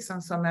var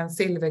liksom som en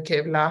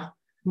silverkula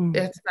i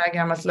ett sånt här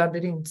gammalt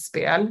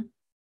labyrintspel.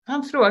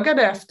 Han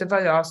frågade efter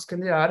vad jag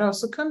skulle göra och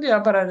så kunde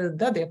jag bara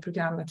rida det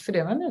programmet, för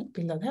det var en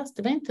utbildad häst.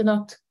 Det var inte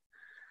något,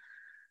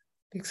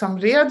 liksom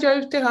red jag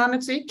ut i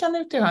hörnet så gick han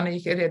ut i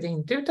hörnet, red jag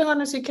inte ut i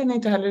hörnet så gick han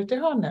inte heller ut i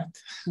hörnet.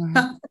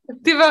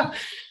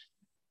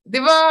 Det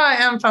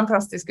var en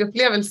fantastisk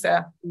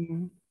upplevelse.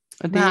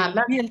 Och det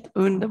är helt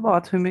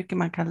underbart hur mycket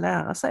man kan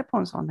lära sig på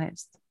en sån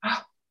häst.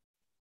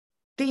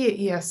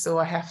 Det är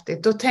så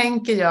häftigt. Då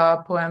tänker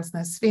jag på en sån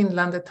här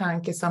svindlande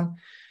tanke som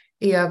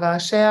Eva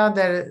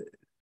Schäder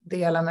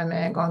delade med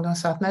mig en gång. De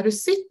sa att när du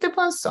sitter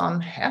på en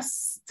sån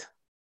häst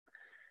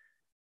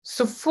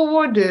så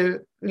får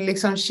du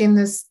liksom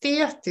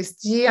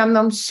kinestetiskt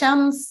genom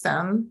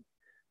känseln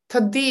ta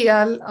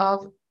del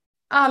av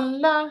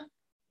alla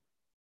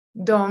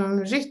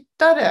de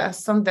ryttare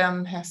som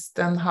den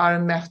hästen har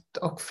mött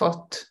och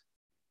fått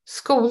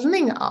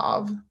skolning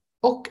av.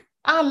 Och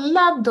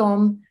alla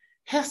de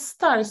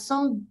hästar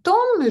som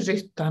de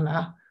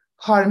ryttarna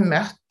har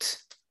mött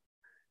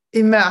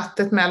i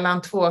mötet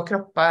mellan två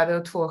kroppar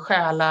och två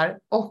själar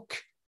och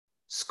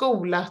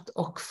skolat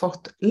och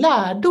fått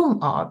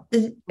lärdom av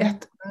i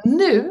ett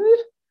nu.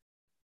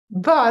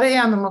 Bara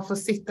genom att få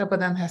sitta på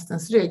den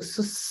hästens rygg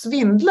så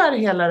svindlar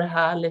hela det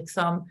här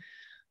liksom.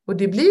 Och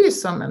det blir ju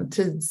som en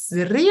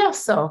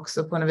tidsresa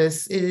också på något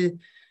vis i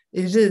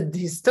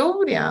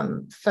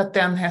ridhistorien. För att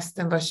den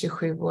hästen var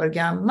 27 år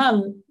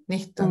gammal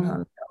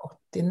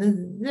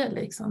 1989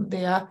 liksom.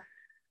 Det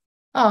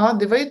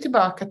var ju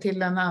tillbaka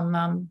till en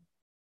annan,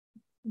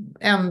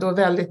 ändå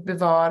väldigt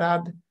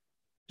bevarad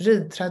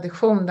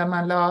ridtradition där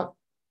man la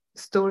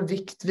stor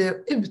vikt vid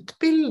att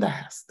utbilda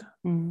hästen.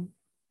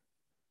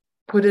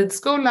 På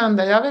ridskolan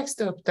där jag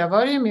växte upp, där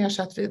var det ju mer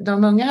så att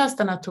de unga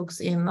hästarna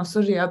togs in och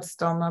så reds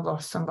de av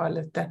oss som var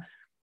lite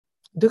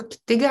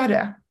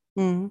duktigare.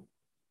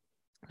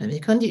 Men vi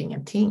kunde ju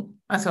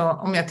ingenting. Alltså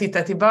om jag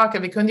tittar tillbaka,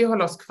 vi kunde ju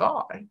hålla oss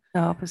kvar.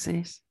 Ja,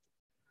 precis.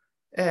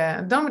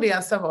 De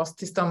reds av oss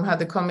tills de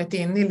hade kommit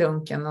in i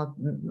lunken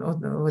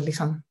och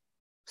liksom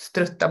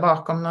strutta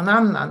bakom någon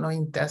annan och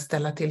inte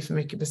ställa till för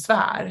mycket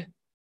besvär.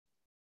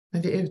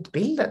 Men vi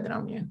utbildade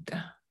dem ju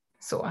inte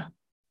så.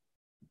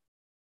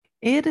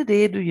 Är det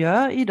det du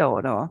gör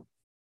idag då?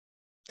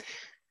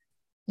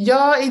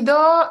 Ja,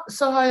 idag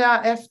så har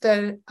jag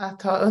efter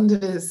att ha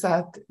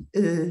undervisat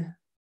i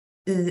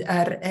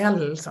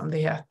IRL som det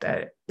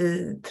heter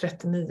i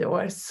 39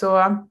 år,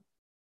 så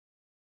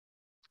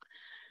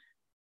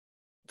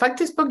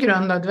faktiskt på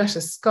grund av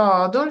diverse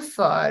skador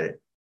för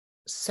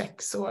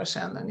 6 år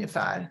sedan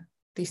ungefär,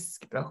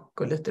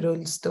 diskbråck och lite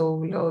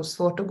rullstol och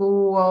svårt att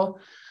gå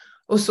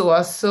och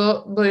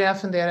så började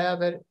jag fundera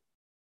över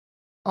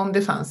om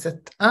det fanns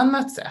ett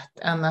annat sätt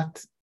än att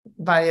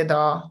varje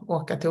dag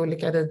åka till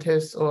olika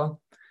ridhus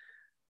och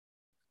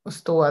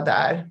stå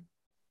där.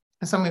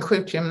 Som en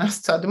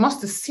sjukgymnast sa, du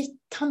måste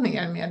sitta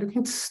ner mer, du kan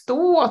inte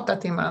stå 8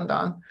 timmar om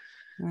dagen.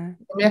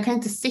 Men jag kan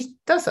inte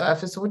sitta så här,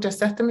 för så fort jag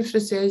sätter mig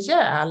fryser jag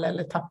ihjäl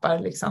eller tappar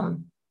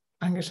liksom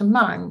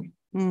engagemang.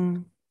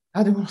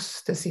 Ja, du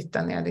måste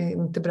sitta ner, det är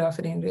inte bra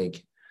för din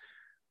rygg.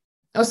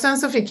 Och sen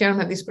så fick jag de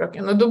här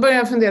diskbråcken och då började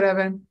jag fundera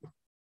över,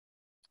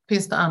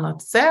 finns det något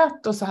annat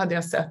sätt? Och så hade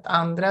jag sett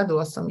andra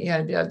då som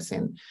erbjöd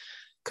sin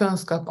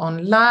kunskap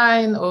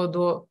online och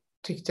då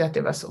tyckte jag att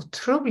det var så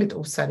otroligt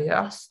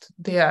oseriöst.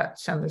 Det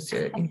kändes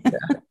ju inte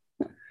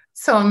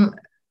som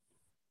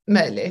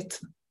möjligt.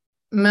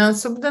 Men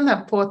så den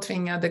här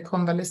påtvingade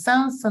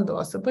konvalescensen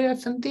då, så började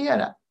jag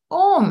fundera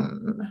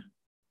om.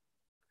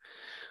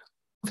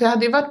 För jag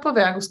hade ju varit på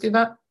väg att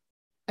skriva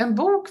en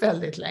bok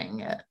väldigt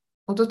länge.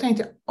 Och då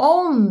tänkte jag,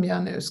 om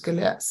jag nu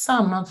skulle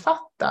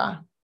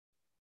sammanfatta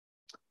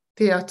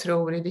det jag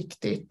tror är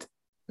viktigt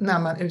när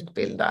man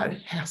utbildar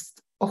häst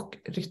och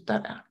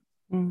ryttare.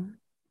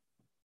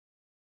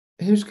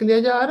 Hur skulle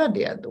jag göra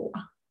det då?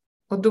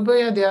 Och då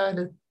började jag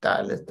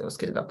rita lite och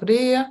skriva på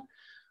det.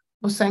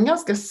 Och sen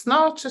ganska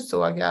snart så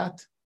såg jag att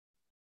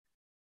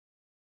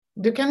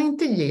du kan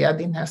inte ge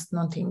din häst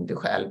någonting du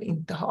själv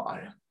inte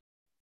har.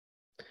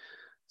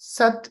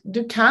 Så att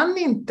du kan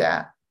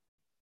inte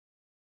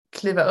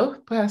kliva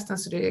upp på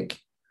hästens rygg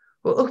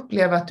och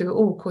uppleva att du är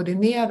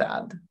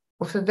okoordinerad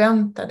och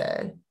förvänta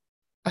dig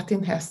att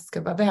din häst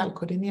ska vara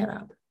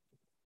välkoordinerad.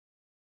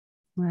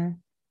 Nej.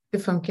 Det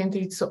funkar inte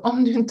riktigt så.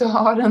 Om du inte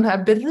har den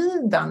här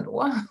beridan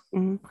då.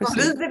 Och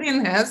rider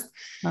din häst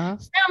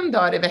 5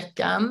 dagar i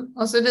veckan.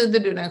 Och så rider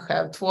du den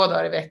själv 2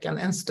 dagar i veckan.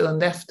 En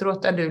stund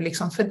efteråt där du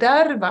liksom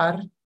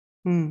fördärvar.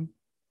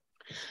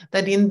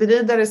 Där din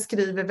beridare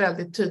skriver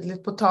väldigt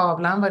tydligt på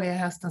tavlan vad det är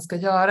hästen ska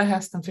göra.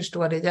 Hästen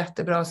förstår det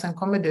jättebra. Och sen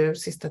kommer du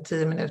sista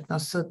 10 minuterna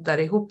och suddar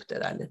ihop det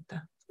där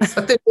lite. Så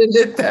att det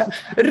blir lite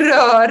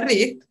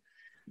rörigt.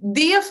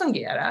 Det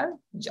fungerar,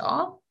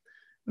 ja.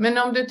 Men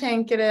om du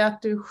tänker dig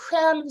att du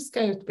själv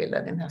ska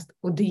utbilda din häst.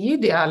 Och det är ju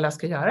det alla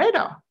ska göra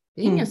idag.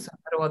 Det är ingen som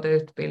har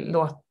råd att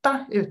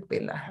låta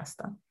utbilda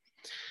hästen.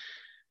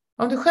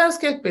 Om du själv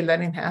ska utbilda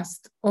din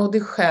häst. Och du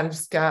själv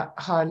ska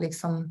ha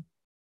liksom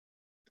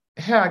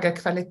höga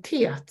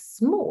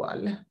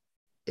kvalitetsmål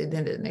i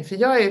din ridning. För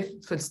jag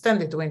är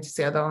fullständigt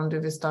ointresserad av om du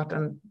vill starta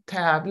en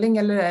tävling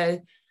eller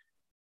ej.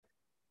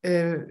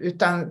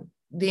 Utan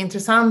det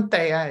intressanta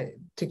är,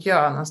 tycker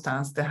jag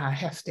någonstans, det här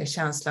häftiga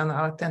känslan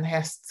av att en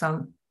häst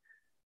som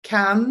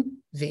kan,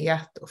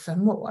 vet och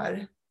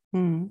förmår.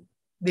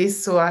 Det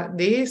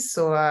är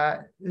så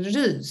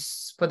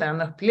rys på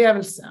den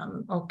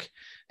upplevelsen. Och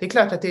det är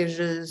klart att det är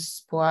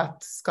rys på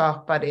att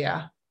skapa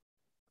det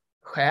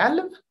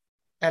själv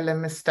eller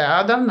med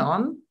stöd av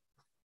någon.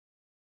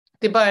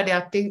 Det är bara det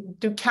att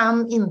du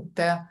kan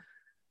inte,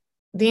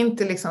 det är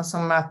inte liksom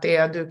som att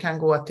du kan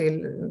gå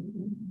till,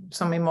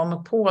 som i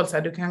Monopol, så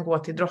här, du kan gå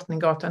till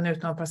Drottninggatan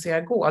utan att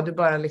passera gå. Du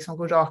bara liksom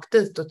går rakt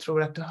dit och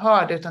tror att du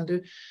hör det, utan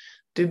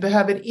du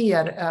behöver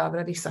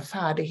erövra vissa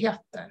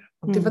färdigheter.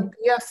 Och det var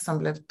det som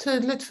blev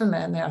tydligt för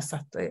mig när jag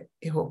satte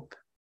ihop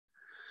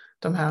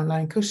de här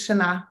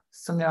onlinekurserna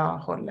som jag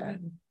håller.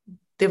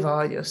 Det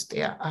var just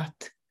det att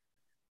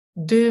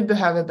du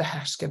behöver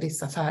behärska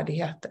vissa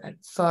färdigheter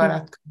för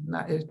att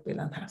kunna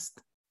utbilda en häst.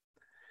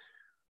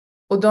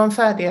 Och de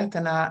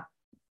färdigheterna,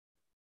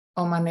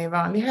 om man är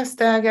vanlig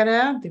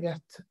hästägare, det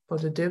vet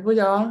både du och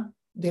jag,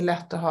 det är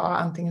lätt att ha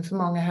antingen för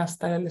många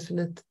hästar eller för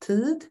lite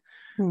tid.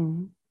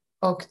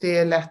 Och det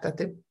är lätt att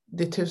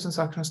det är 1000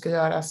 saker som ska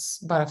göras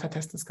bara för att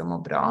hästen ska må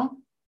bra.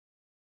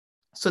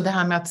 Så det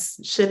här med att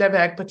kila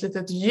iväg på ett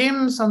litet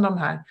gym som de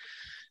här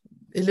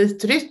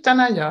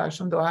elitryttarna gör,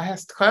 som då har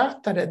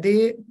hästskötare,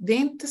 det är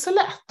inte så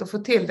lätt att få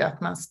till det,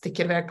 att man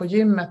sticker iväg på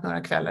gymmet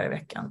några kvällar i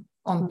veckan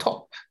on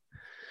top.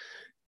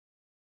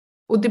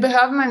 Och det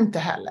behöver man inte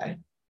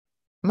heller.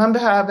 Man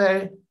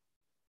behöver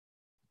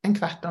en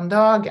kvart om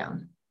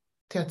dagen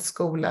till att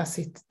skola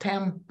sitt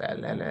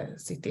tempel eller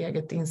sitt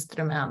eget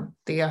instrument.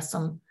 Det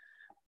som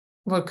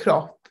vår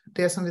kropp,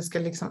 det som vi ska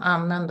liksom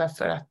använda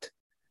för att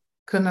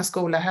kunna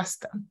skola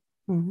hästen.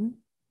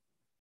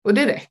 Och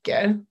det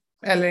räcker.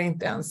 Eller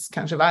inte ens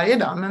kanske varje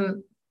dag.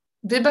 Men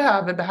vi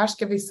behöver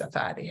behärska vissa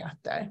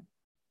färdigheter.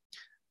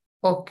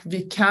 Och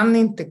vi kan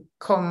inte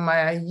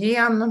komma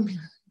igenom,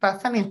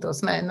 varför inte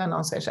hos mig, när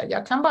någon säger så här,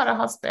 jag kan bara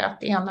ha spät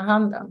i ena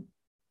handen.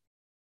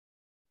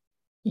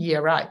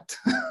 Yeah right.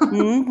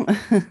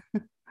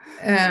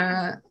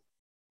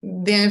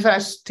 Det är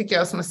ungefär, tycker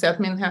jag, som att säga att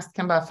min häst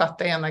kan bara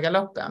fatta ena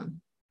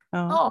galoppen.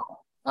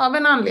 Ja, av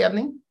en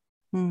anledning.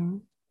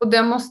 Och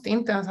den måste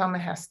inte ens ha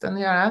med hästen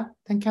att göra.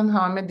 Den kan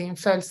ha med din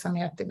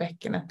följsamhet i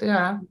bäckenet att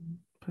göra.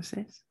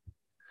 Precis.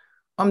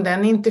 Om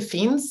den inte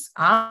finns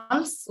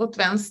alls åt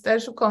vänster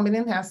så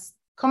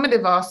kommer det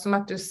vara som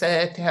att du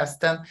säger till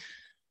hästen,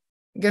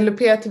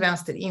 galoppera till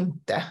vänster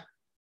inte.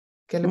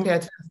 Galoppera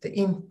till vänster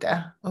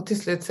inte. Och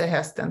till slut säger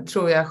hästen,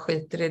 tror jag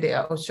skiter i det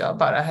och kör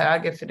bara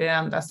höger för det är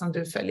det enda som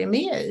du följer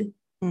med i.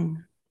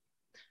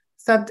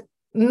 Så att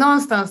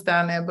någonstans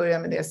där när jag börjar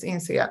med det så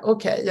inser jag,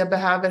 okej, jag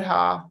behöver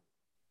ha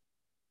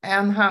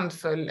en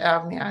handfull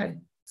övningar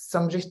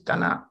som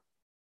ryttarna,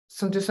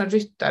 som du som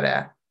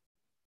ryttare,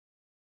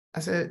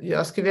 alltså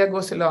jag skulle vilja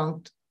gå så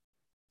långt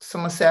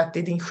som att säga att det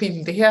är din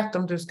skyldighet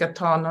om du ska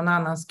ta någon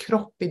annans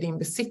kropp i din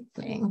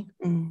besittning.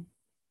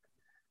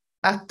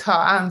 Att ta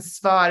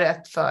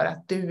ansvaret för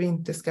att du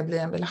inte ska bli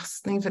en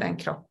belastning för den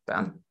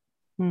kroppen.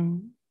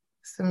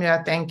 Som gör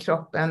att den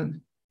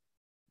kroppen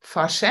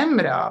far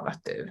sämre av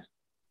att du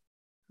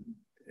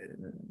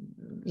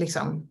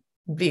liksom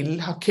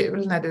vill ha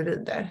kul när du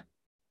rider.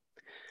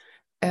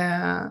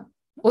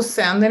 Och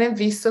sen är det en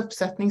viss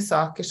uppsättning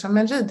saker som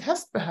en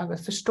ridhäst behöver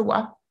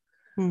förstå.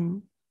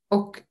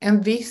 Och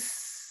en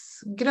viss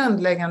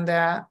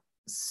grundläggande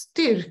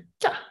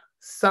styrka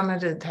som en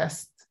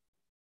ridhäst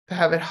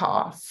behöver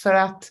ha för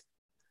att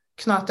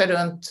knata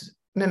runt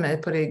med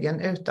mig på ryggen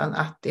utan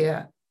att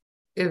det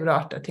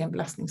urartar till en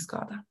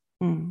belastningsskada.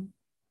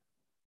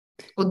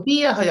 Och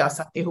det har jag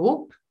satt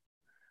ihop.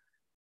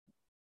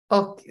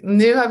 Och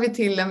nu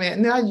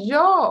har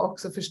jag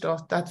också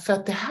förstått att för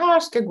att det här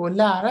ska gå att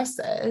lära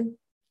sig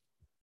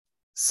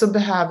så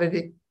behöver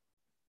vi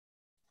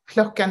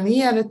plocka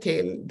ner det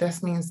till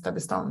dess minsta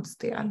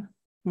beståndsdel.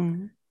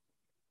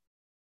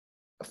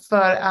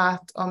 För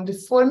att om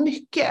du får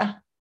mycket,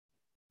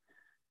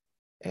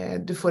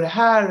 du får det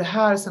här och det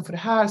här, sen får det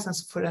här, sen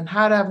så får du den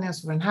här övningen,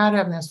 så får du den här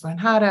övningen, så får du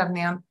den här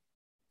övningen.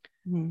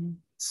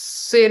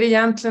 Så är det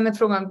egentligen en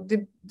fråga om,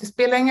 det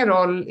spelar ingen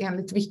roll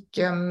enligt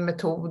vilken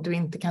metod du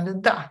inte kan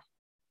rida.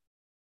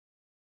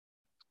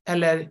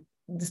 Eller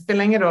det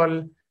spelar ingen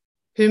roll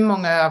hur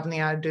många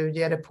övningar du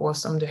ger dig på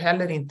som du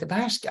heller inte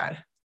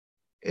behärskar.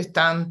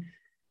 Utan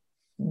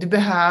du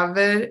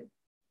behöver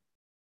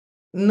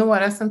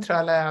några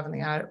centrala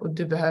övningar och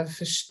du behöver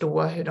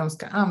förstå hur de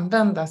ska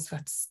användas för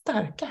att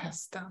stärka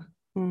hästen.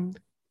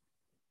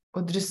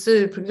 Och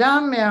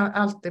dressyrprogram är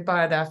alltid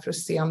bara där för att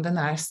se om den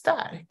är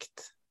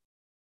stärkt.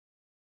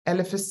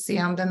 Eller för att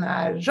se om den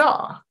är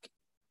rak.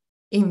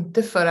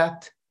 Inte för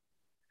att,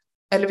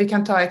 eller vi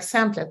kan ta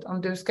exemplet,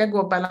 om du ska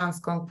gå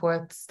balansgång på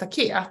ett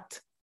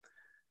staket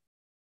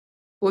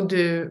och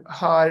du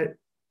har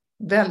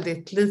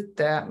väldigt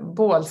lite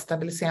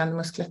bålstabiliserande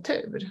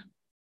muskulatur.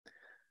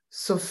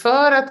 Så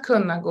för att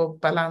kunna gå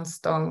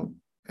balansgång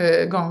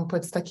på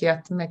ett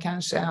staket med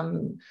kanske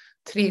en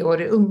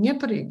 3-årig unge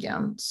på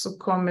ryggen så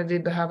kommer vi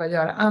behöva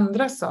göra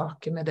andra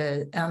saker med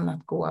dig än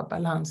att gå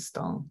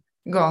balansgång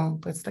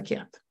på ett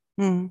staket.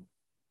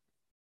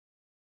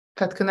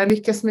 För att kunna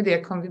lyckas med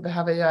det kommer vi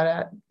behöva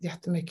göra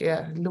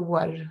jättemycket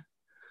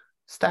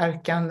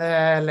lårstärkande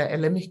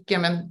eller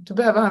mycket. Men du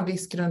behöver ha en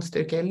viss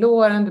grundstyrka i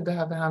låren, du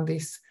behöver ha en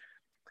viss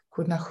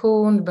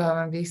koordination, du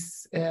behöver en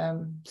viss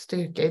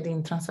styrka i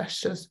din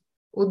transversus.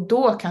 Och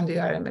då kan du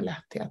göra det med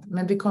lätthet.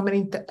 Men vi kommer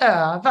inte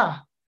öva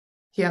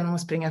genom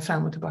att springa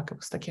fram och tillbaka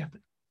på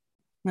staketet.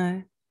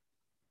 Nej.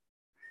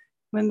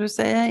 Men du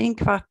säger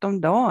 1/4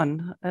 om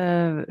dagen.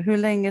 Hur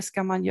länge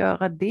ska man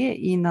göra det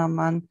innan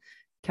man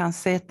kan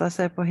sätta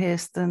sig på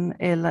hästen?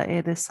 Eller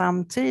är det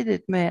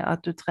samtidigt med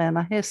att du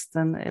tränar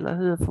hästen? Eller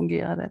hur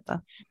fungerar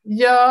detta?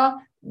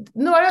 Ja,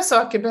 några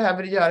saker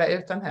behöver du göra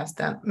utan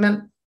hästen.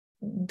 Men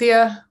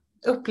det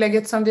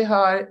upplägget som vi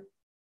har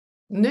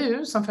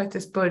nu, som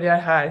faktiskt börjar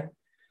här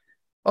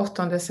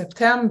 8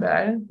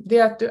 september, det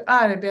är att du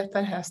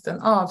arbetar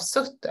hästen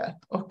avsuttet.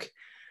 Och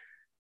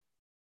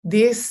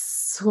det är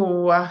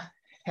så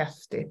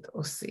häftigt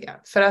att se.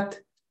 För att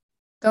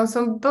de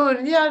som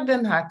börjar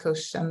den här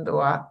kursen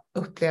då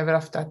upplever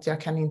ofta att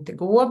jag kan inte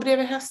gå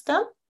bredvid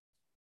hästen.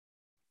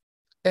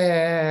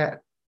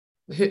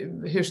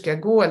 Hur ska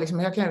jag gå? Liksom,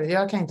 jag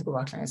kan inte gå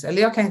baklänges,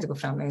 eller jag kan inte gå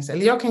framlänges,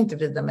 eller jag kan inte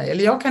vrida mig,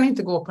 eller jag kan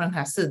inte gå på den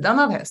här sidan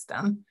av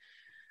hästen.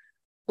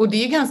 Och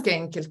det är ganska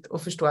enkelt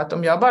att förstå att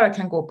om jag bara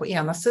kan gå på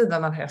ena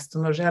sidan av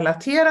hästen och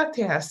relatera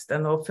till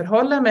hästen och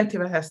förhålla mig till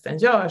vad hästen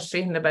gör så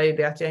innebär ju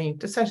det att jag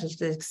inte är särskilt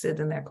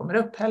liksidig när jag kommer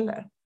upp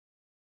heller.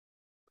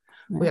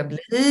 Och jag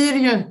blir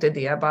ju inte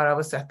det bara av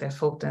att sätta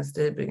foten i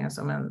stigbryggan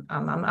som en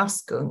annan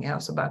askunge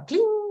och så bara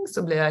pling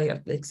så blir jag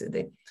helt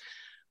liksidig.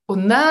 Och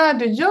när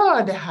du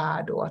gör det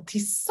här då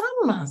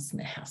tillsammans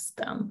med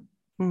hästen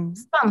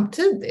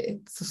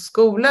samtidigt så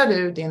skolar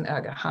du din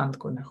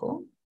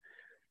öga-handkoordination.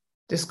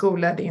 Du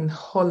skolar din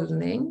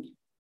hållning.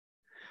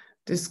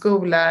 Du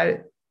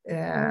skolar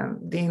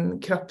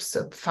din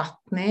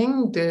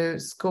kroppsuppfattning. Du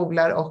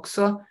skolar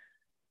också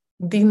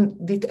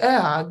ditt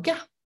öga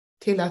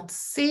till att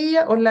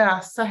se och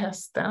läsa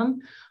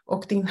hästen.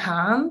 Och din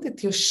hand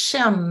till att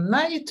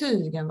känna i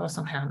tygen vad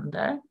som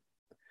händer.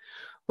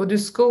 Och du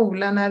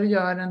skolar när du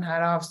gör den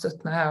här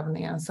avsuttna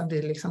övningen som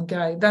vi liksom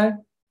guidar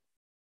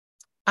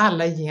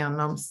alla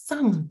igenom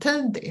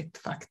samtidigt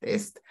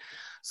faktiskt.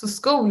 Så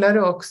skolar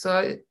du också,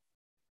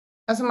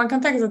 alltså man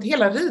kan tänka sig att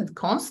hela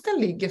ridkonsten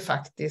ligger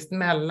faktiskt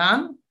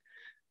mellan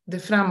det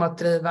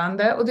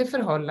framåtdrivande och det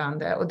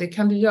förhållande, och det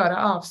kan du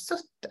göra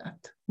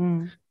avsuttet.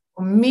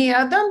 Och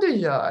medan du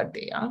gör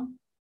det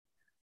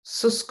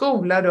så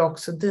skolar du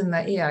också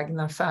dina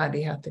egna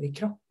färdigheter i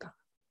kroppen.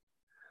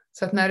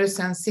 Så att när du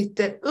sen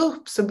sitter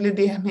upp så blir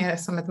det mer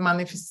som ett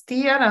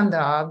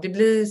manifesterande av, det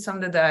blir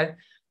som det där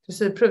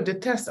dressyrprov, du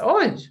testar,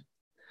 oj!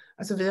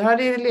 Alltså vi har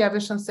elever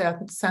som säger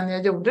att sen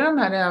jag gjorde de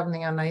här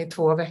övningarna i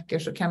 2 veckor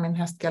så kan min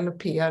häst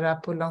galoppera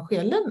på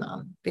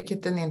longerlinan,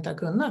 vilket den inte har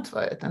kunnat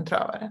förut, en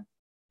travare.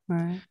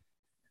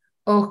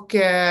 Och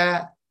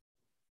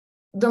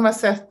de har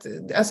sett,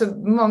 alltså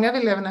många av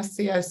eleverna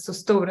ser så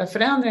stora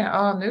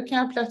förändringar. Nu kan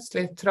jag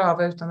plötsligt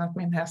trava utan att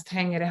min häst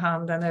hänger i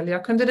handen. Eller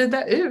jag kunde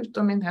rida ut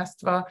om min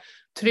häst var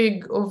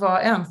trygg och var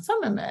ensam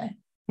med mig.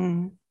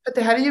 För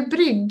det här är ju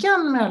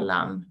bryggan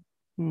mellan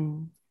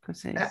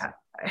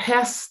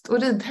häst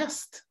och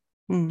ridhäst.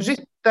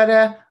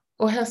 Ryttare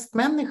och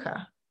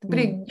hästmänniska.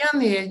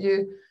 Bryggan är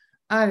ju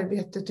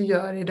arbetet du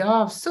gör i det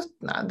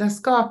avsuttna. Där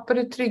skapar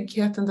du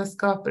tryggheten, där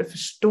skapar du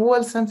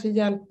förståelsen för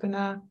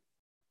hjälperna.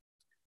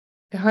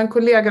 Jag har en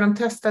kollega, de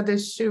testade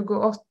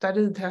 28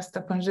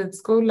 ridhästar på en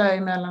ridskola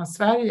i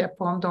Mellansverige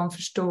på om de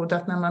förstod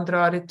att när man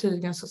drar i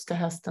tygen så ska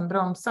hästen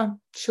bromsa.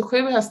 27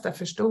 hästar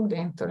förstod det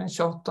inte och den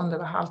 28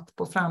 var halt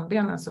på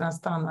frambenen så den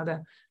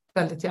stannade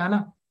väldigt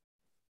gärna.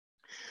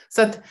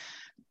 Så att,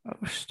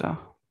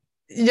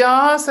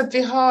 ja, så att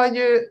vi har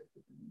ju,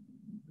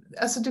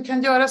 alltså du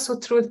kan göra så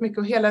otroligt mycket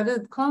och hela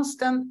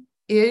ridkonsten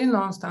är ju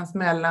någonstans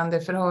mellan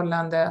det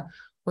förhållande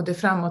och det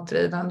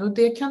framåtdrivande, och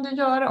det kan du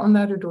göra, och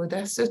när du då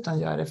dessutom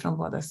gör det från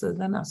båda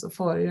sidorna så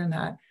får du den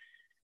här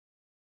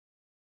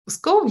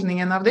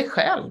skolningen av dig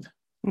själv.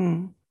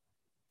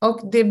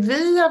 Och det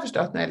vi har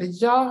förstått nu,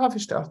 eller jag har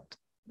förstått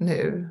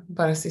nu,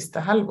 bara sista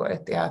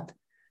halvåret, är att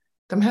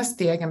de här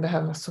stegen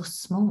behöver vara så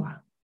små.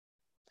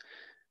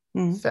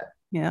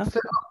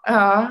 För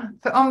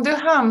om du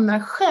hamnar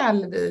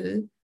själv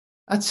i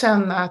att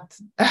känna att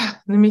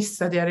nu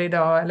missade jag det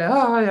idag,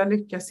 eller jag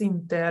lyckas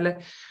inte,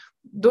 eller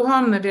då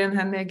hamnar det i den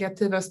här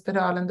negativa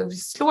spiralen då vi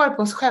slår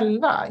på oss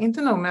själva.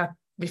 Inte nog med att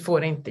vi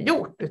får det inte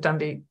gjort, utan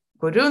vi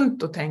går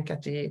runt och tänker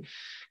att vi är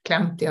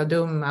klantiga och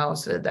dumma och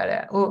så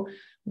vidare. Och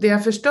det jag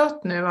har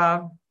förstått nu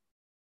av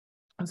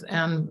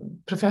en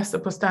professor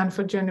på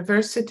Stanford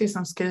University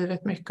som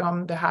skrivit mycket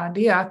om det här,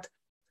 det är att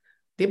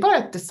det är bara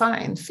ett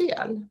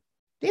designfel.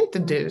 Det är inte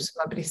du som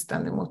har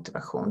bristande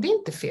motivation. Det är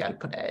inte fel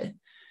på dig.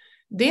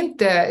 Det är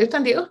inte,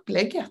 utan det är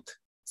upplägget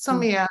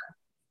som är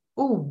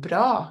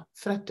obra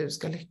för att du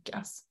ska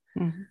lyckas.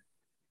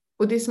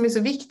 Och det som är så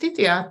viktigt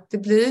är att det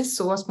blir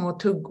så små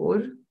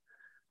tuggor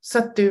så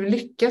att du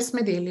lyckas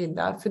med det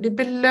lilla. För det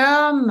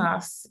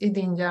belönas i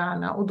din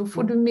hjärna och då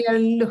får du mer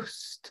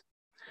lust.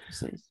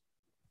 Precis.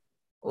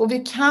 Och vi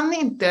kan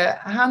inte,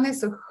 han är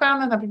så skön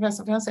den här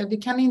professorn, för han säger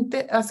vi kan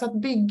inte, alltså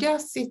att bygga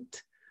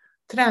sitt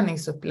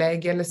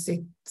träningsupplägg eller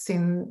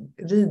sin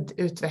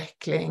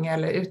ridutveckling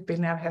eller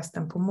utbildning av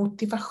hästen på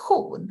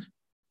motivation.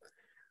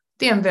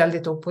 Det är en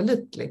väldigt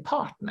opålitlig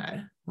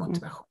partner,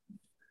 motivation.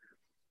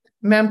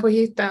 Men på att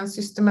hitta en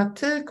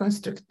systematik och en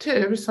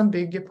struktur som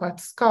bygger på att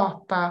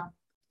skapa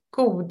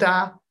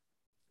goda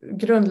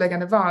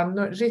grundläggande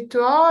vanor,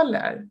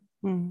 ritualer.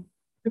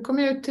 Du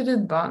kommer ut till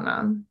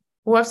ridbanan.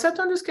 Oavsett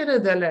om du ska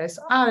rida eller ej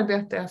så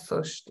arbetar jag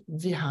först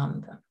vid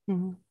handen.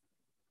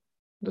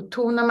 Då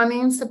tonar man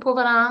in sig på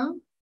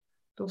varann.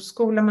 Då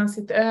skolar man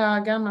sitt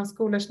öga, man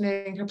skolar sin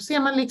egen kropp. Så är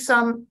man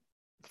liksom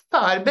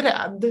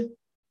förberedd.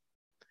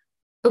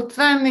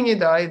 Uppvärmning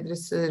idag i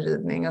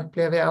dressyrridning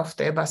upplever jag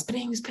ofta är bara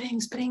spring,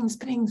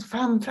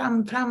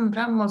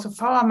 fram. Och så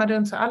far man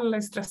runt så alla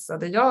är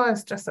stressade. Jag är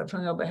stressad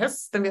från jobbet.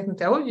 Hästen vet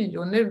inte, oj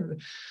och nu.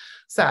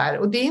 Så här.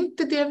 Och det är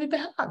inte det vi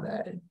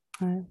behöver.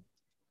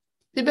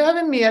 Vi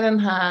behöver mer den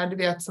här, du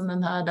vet som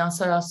den här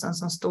dansösen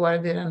som står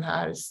vid den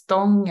här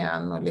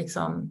stången och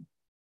liksom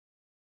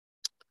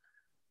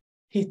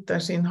hittar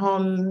sin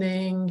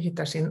hållning,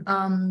 hittar sin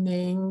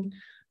andning.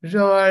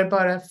 Rör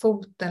bara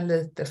foten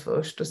lite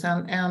först och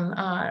sen en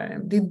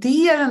arm. Det är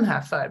det den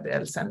här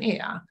förberedelsen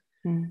är.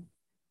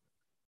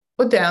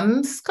 Och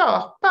den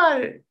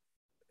skapar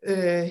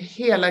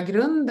hela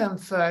grunden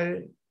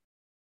för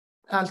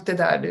allt det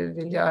där du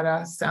vill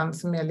göra sen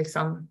som är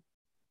liksom,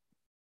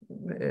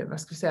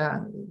 vad ska vi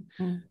säga,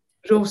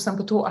 rosen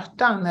på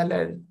tårtan.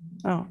 Eller...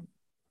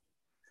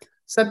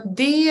 Så att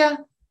det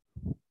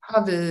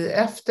har vi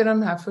efter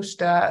de här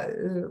första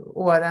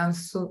åren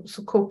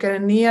så kokar det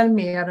ner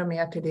mer och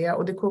mer till det.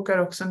 Och det kokar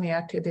också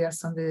ner till det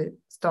som vi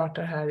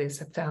startar här i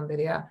september.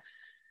 Det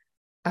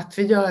att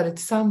vi gör det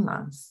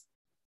tillsammans.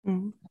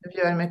 Vi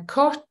gör det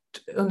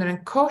under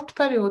en kort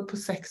period på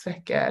 6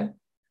 veckor.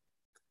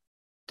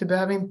 Du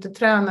behöver inte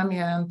träna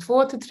mer än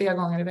 2 till 3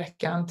 gånger i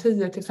veckan.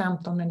 10 till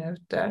 15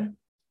 minuter.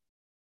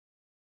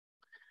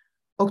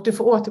 Och du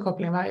får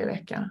återkoppling varje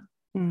vecka.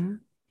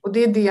 Och det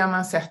är det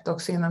man sett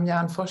också inom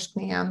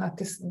hjärnforskningen.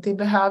 Att det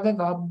behöver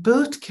vara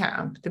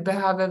bootcamp. Det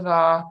behöver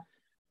vara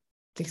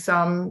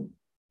liksom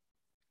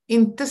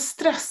inte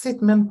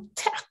stressigt men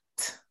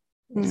tätt.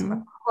 Liksom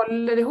att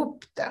håller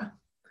ihop det.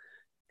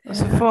 Och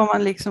så får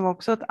man liksom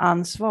också ett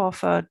ansvar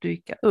för att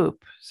dyka upp.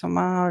 Så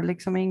man har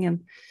liksom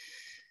ingen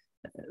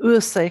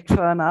ursäkt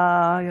för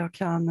att jag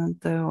kan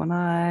inte och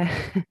nej,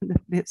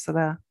 det blir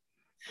sådär.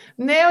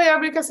 Nej, och jag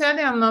brukar säga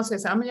det när någon säger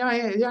så här, men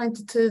jag har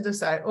inte tid och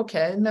så här,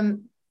 okej,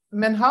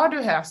 men har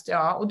du häst,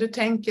 ja, och du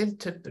tänker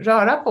typ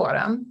röra på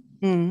den,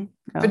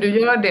 för du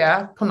gör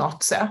det på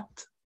något sätt,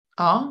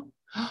 ja,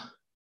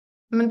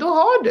 men då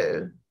har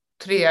du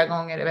 3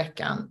 gånger i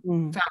veckan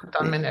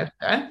 15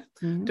 minuter.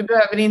 Du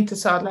behöver inte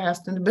sadla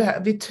hästen,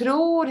 vi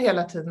tror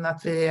hela tiden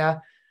att vi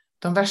är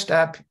de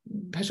värsta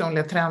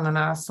personliga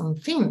tränarna som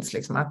finns,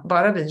 liksom, att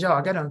bara vi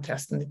jagar runt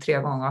hästen i 3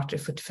 gånger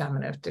 45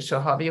 minuter så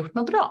har vi gjort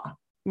något bra.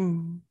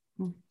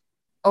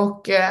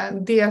 Och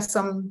det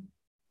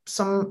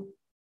som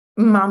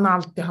man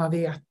alltid har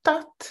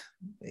vetat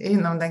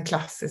inom den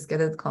klassiska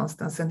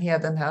ridkonsten sedan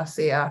hedenhös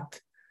är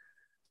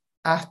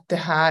att det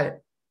här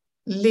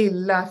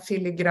lilla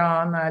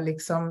filigrana,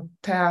 liksom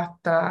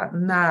täta,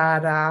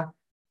 nära,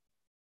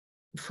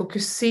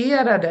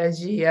 fokuserade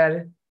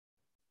ger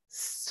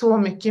så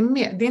mycket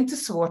mer. Det är inte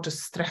svårt att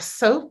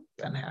stressa upp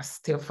en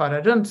häst till att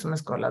fara runt som en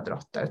skållad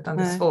råtta, utan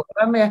det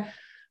svåra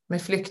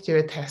med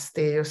flyktdjuret häst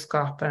är ju att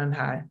skapa det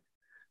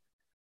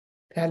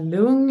här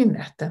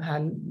lugnet, den här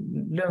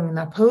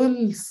lugna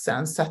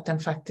pulsen, så att den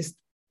faktiskt,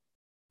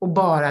 och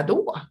bara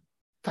då,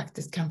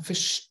 faktiskt kan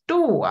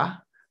förstå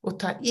och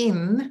ta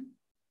in.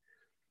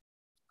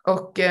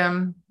 Och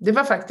det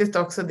var faktiskt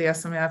också det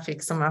som jag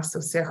fick som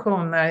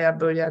association när jag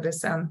började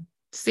sen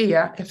se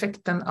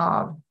effekten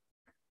av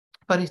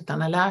vad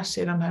ryttarna lär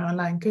sig i de här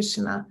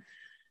onlinekurserna.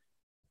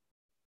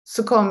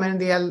 Så kommer en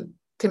del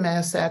till mig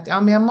och säger att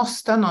ja, men jag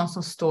måste ha någon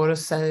som står och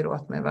säger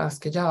åt mig vad jag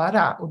ska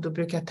göra. Och då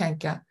brukar jag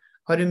tänka,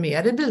 har du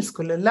med dig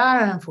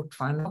bilskoleläraren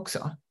fortfarande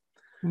också?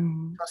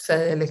 Och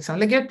säger liksom,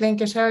 lägg ut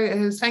blinkers,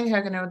 sväng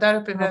höger nu och där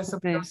uppe.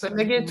 Så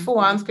lägg i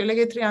 2:an, ska du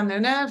lägga i 3:an nu?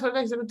 Nej, får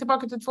växla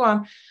tillbaka till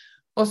 2:an.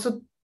 Och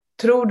så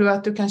tror du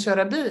att du kan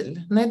köra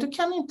bil. Nej, du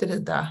kan inte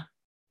rida.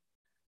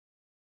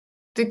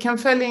 Du kan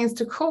följa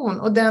instruktion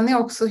och den är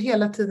också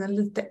hela tiden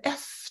lite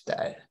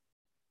efter.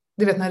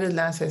 Du vet när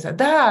ridläraren säger så här,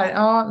 där,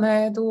 ja,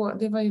 nej, då,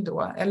 det var ju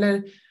då.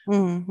 Eller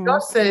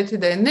jag säger till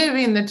dig,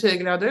 nu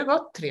innertyglar, då har det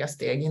gått 3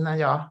 steg innan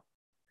jag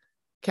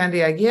kan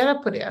reagera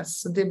på det.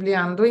 Så det blir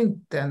ändå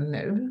inte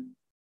nu.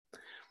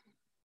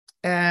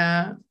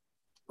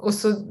 Och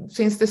så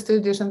finns det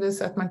studier som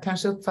visar att man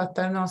kanske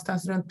uppfattar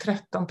någonstans runt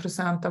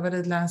 13% av vad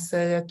ridläraren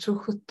säger. Jag tror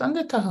 17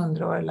 det tar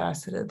 100 år att lära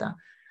sig rida.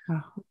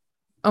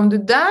 Om du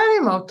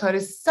däremot tar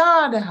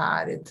isär det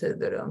här i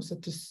tid och rum, så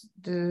att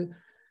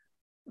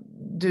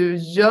du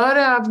gör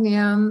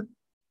övningen,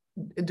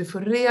 du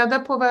får reda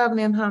på vad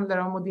övningen handlar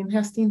om och din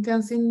häst är inte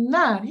ens i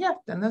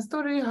närheten, den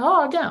står i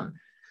hagen.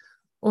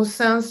 Och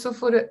sen så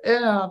får du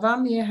öva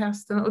med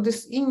hästen och det är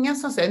ingen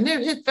som säger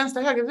nu hit,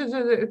 vänster,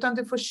 höger, utan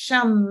du får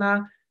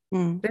känna,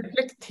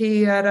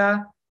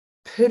 reflektera,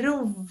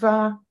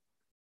 prova.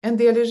 En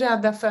del är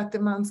rädda för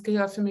att man ska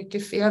göra för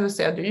mycket fel och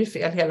säga du är ju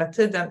fel hela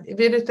tiden.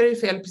 Vi ryttar ju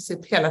fel i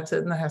princip hela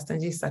tiden när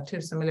hästen gissar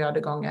 1000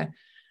 miljarder gånger.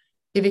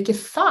 I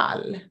vilket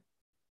fall?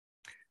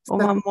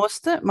 Och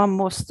man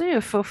måste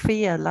ju få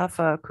fela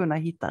för att kunna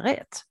hitta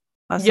rätt.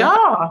 Alltså,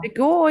 det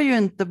går ju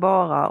inte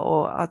bara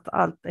att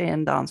allt är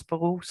en dans på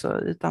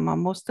rosor, utan man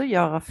måste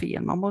göra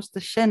fel. Man måste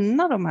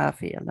känna de här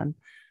felen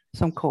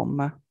som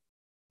kommer.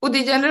 Och det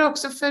gäller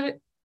också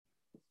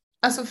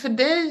för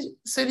dig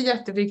så är det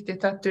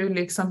jätteviktigt att du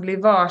liksom blir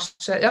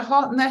varse.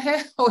 Jaha,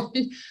 nej,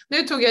 oj, nu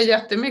tog jag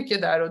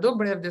jättemycket där och då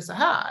blev det så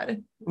här.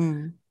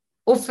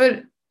 Och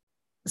för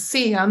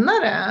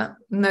senare,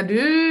 när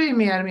du är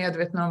mer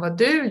medveten om vad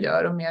du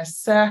gör och mer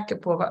säker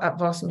på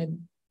vad som är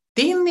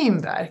din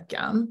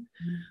inverkan,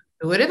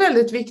 då är det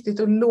väldigt viktigt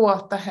att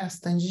låta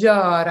hästen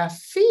göra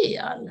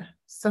fel.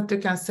 Så att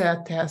du kan säga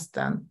till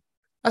hästen,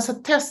 alltså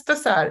testa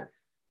så här,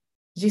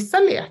 gissa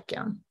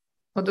leken.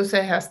 Och då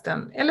säger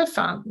hästen,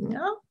 elefant,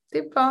 ja,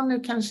 det var nu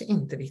kanske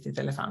inte riktigt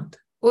elefant.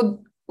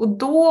 Och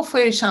då får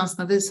jag ju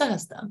chansen att visa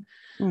hästen.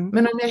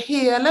 Men om jag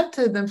hela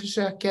tiden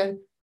försöker,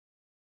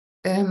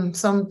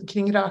 som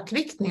kring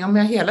rakriktning, om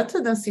jag hela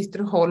tiden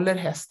sitter och håller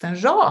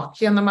hästen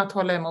rak genom att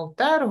hålla emot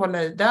där och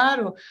hålla i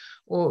där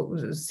och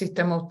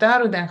sitta emot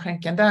där och den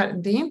skänken där,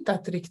 det är inte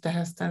att rikta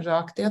hästen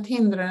rakt, det är att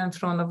hindra den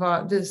från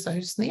att visa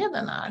hur sned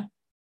den är.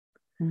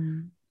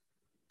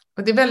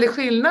 Och det är väldigt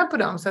skillnad på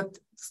dem, så att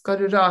ska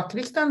du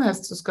rakrikta en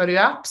häst så ska du ju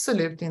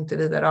absolut inte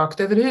rida rakt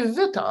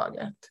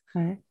överhuvudtaget.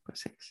 Nej,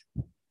 precis.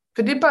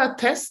 För det är bara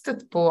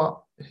testet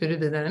på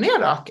huruvida den är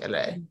rak eller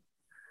ej.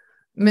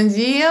 Men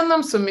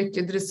genom så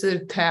mycket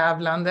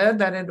dressyrtävlande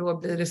där det då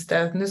blir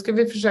istället, nu ska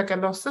vi försöka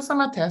låtsas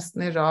som att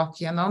hästen är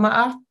rak genom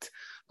att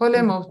hålla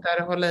emot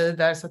där och hålla i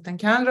där så att den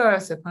kan röra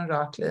sig på en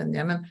rak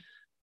linje. Men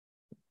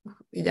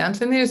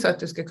egentligen är det så att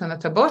du ska kunna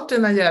ta bort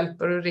dina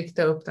hjälper och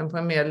rikta upp den på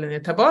en medellinje.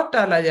 Ta bort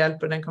alla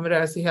hjälper och den kommer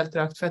röra sig helt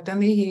rakt för att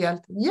den är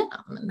helt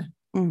jämn.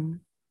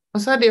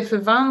 Och så har det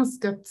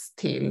förvanskats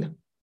till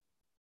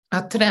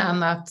att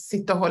träna att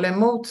sitta och hålla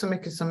emot så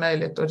mycket som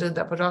möjligt och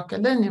rida på raka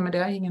linjer, men det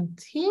har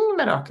ingenting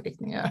med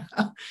rakriktning att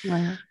göra.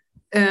 Nej.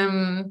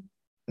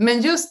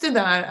 Men just det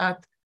där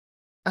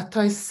att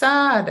ta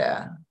isär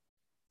det,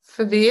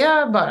 för vi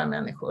är bara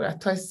människor,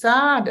 att ta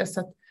isär det så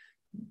att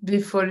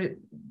vi får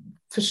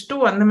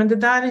förstå, nej men det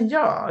där är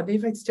jag, det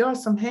är faktiskt jag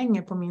som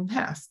hänger på min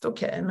häst,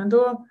 okej, men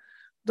då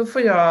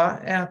får jag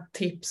ett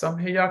tips om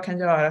hur jag kan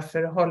göra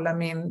för att hålla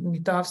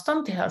mitt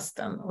avstånd till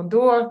hästen. Och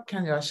då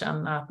kan jag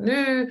känna att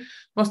nu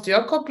måste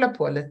jag koppla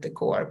på lite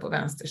kår på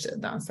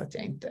vänstersidan så att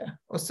jag inte,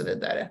 och så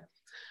vidare.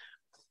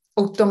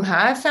 Och de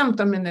här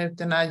 15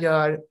 minuterna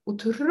gör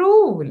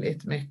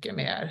otroligt mycket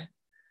mer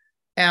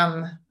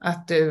än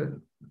att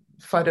du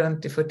far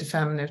runt i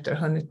 45 minuter och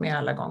hunnit med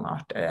alla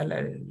gångarter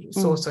eller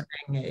så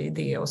länge i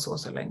det och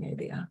så länge i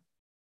det.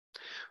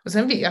 Och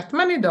sen vet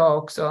man idag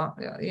också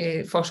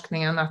i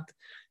forskningen att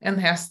en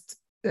häst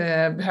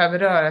behöver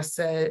röra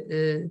sig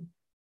i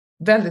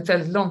väldigt,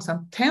 väldigt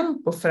långsamt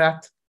tempo för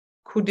att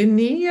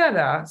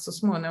koordinera så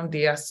småningom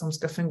det som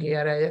ska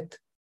fungera i ett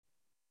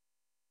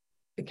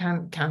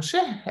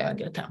kanske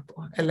högre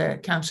tempo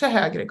eller kanske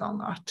högre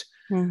gångart.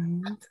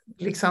 Att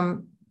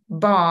liksom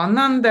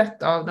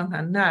banandet av de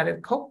här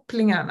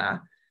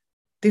nervkopplingarna,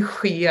 det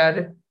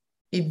sker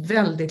i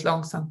väldigt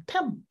långsamt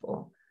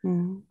tempo.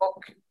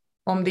 Och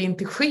om det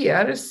inte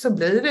sker så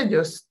blir det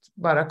just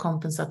bara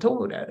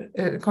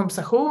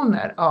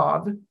kompensationer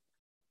av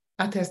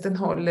att hästen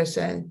håller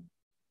sig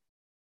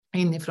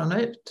inifrån och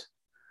ut.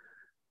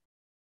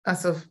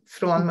 Alltså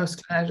från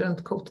musklerna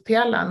runt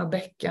kotpelaren och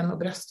bäcken och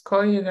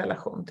bröstkorg i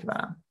relation till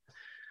varandra.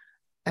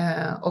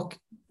 Och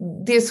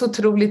det är så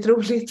otroligt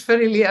roligt för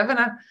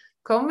eleverna.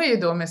 Kommer ju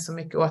då med så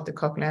mycket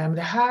återkopplingar. Men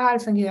det här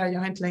fungerar, jag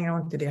har inte längre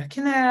ont i det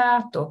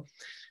knät. Och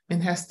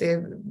min häst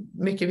är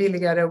mycket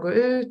villigare att gå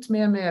ut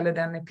med mig. Eller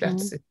den är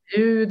plötsligt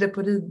ljuder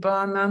på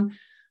ridbanan.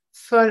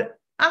 För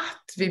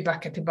att vi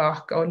backar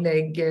tillbaka och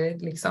lägger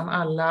liksom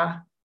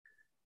alla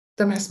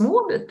de här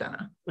små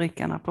bitarna.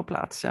 Brickorna på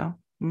plats, ja.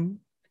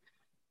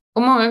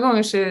 Och många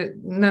gånger så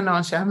när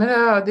någon känner,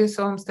 men det är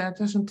så omständigt,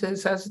 det är som tid,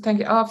 så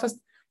tänker jag,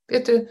 fast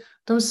vet du,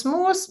 de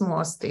små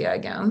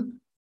stegen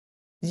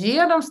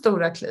ger de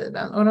stora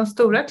kliven. Och de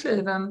stora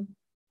kliven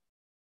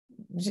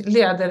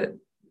leder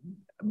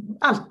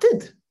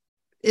alltid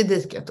i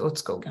diket åt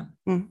skogen.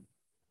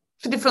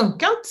 För det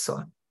funkar inte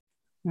så.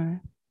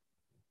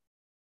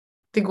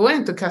 Det går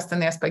inte att kasta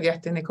ner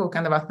spagettin i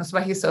kokande vatten och så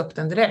bara hissa upp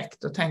den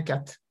direkt och tänka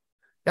att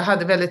jag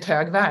hade väldigt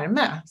hög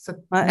värme. Så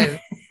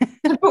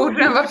nu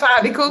borde den vara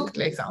färdigkokt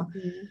liksom.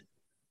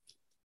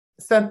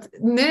 Så att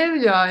nu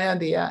gör jag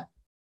det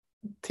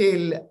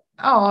till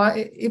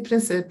i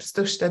princip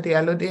största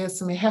del. Och det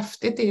som är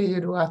häftigt är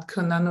ju då att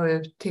kunna nå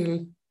ut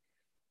till,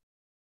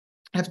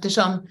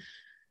 eftersom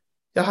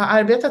jag har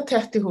arbetat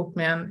tätt ihop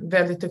med en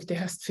väldigt duktig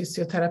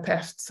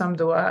hästfysioterapeut som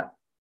då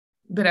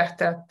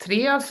berättar att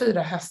 3 av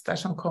 4 hästar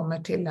som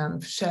kommer till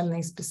en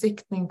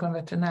försäljningsbesiktning på en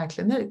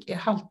veterinärklinik är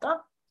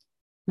halta.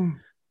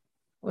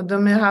 Och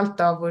de är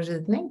halta av vår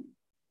ridning.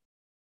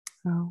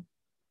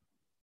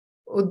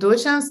 Och då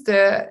känns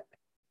det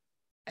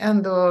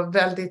ändå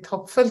väldigt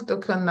hoppfullt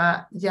att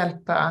kunna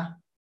hjälpa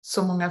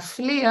så många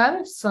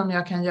fler som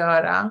jag kan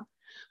göra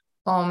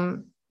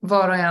om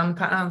var och en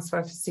tar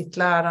ansvar för sitt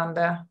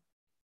lärande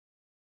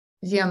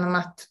genom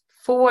att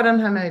få den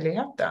här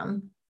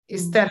möjligheten.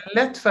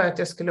 Istället för att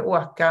jag skulle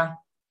åka,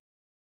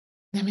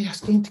 nej men jag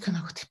skulle inte kunna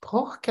gå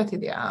tillbaka till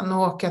det och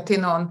åka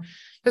till någon.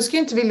 Jag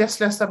skulle inte vilja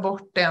slösa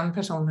bort den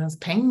personens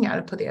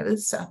pengar på det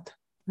viset.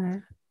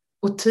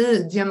 Och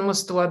tid genom att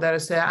stå där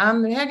och säga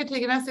höger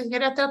tyger, vänster tyger,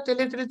 rätt upp, det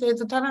är lite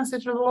hit och ta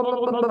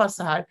vänster,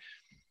 så här.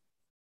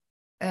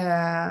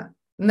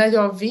 När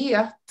jag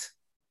vet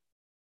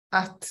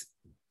att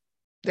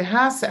det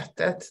här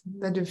sättet,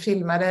 när du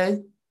filmar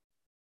dig,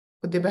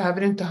 och det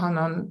behöver du inte ha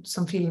någon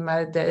som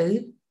filmar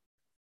dig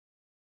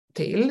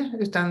till,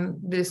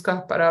 utan vi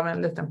skapar av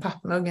en liten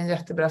pappmugg en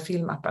jättebra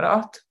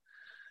filmapparat.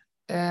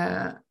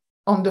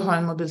 Om du har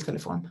en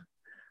mobiltelefon.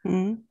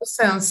 Och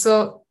sen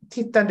så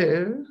tittar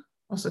du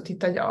och så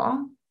tittar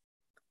jag.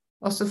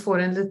 Och så får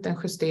du en liten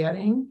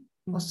justering.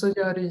 Och så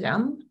gör du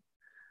igen.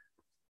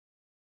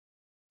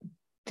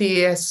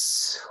 Det är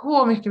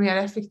så mycket mer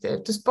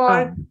effektivt. Du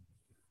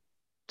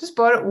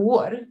sparar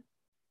år.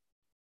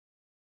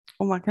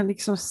 Och man kan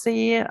liksom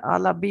se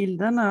alla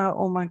bilderna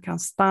och man kan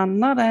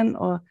stanna den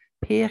och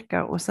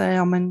peka och säga,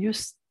 ja men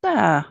just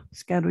där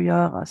ska du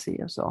göra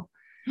så och så.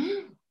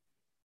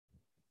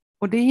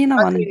 Och det hinner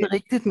man inte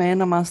riktigt med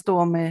när man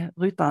står med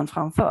ryttaren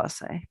framför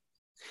sig.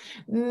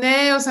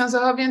 Nej, och sen så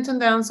har vi en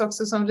tendens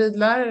också som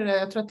ridlärare,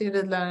 jag tror att det är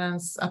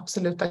ridlärarens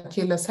absoluta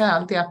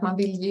akilleshäl, det är att man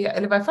vill ge,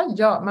 eller i varje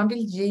fall man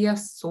vill ge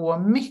så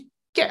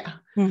mycket.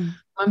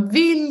 Man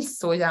vill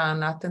så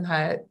gärna att den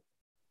här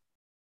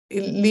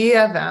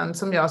eleven,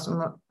 som jag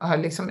som har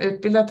liksom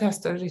utbildat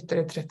hästar och ryttare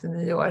i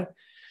 39 år,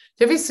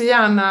 jag vill så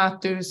gärna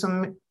att du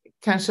som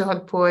kanske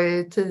hållit på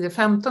i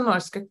 10-15 år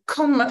ska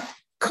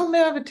komma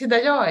över till där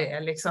jag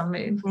är, liksom,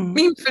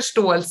 min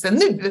förståelse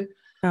nu.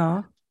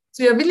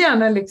 Så jag vill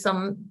gärna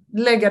liksom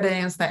lägga dig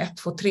i en sån här 1,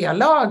 2, 3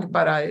 lag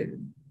bara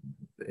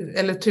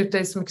eller tuta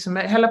i så mycket som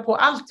möjligt, hälla på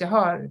allt jag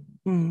har.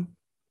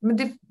 Men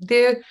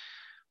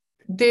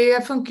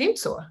det funkar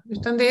inte så,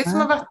 utan det är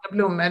som att vattna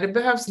blommor. Det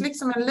behövs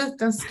liksom en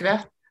liten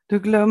skvätt. Du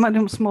glömmer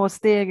de små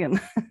stegen.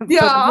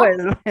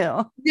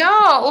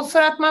 Ja, och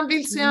för att man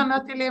vill så gärna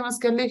att eleven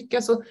ska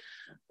lyckas.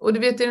 Och du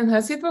vet, i den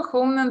här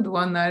situationen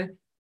då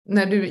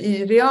när du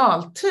i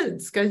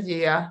realtid ska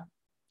ge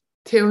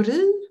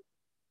teori,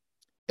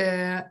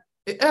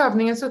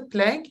 övningens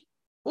upplägg,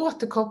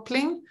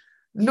 återkoppling,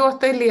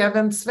 låta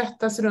eleven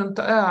svettas runt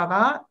och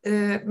öva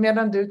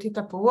medan du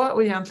tittar på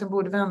och egentligen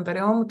borde vända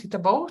dig om och titta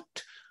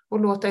bort och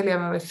låta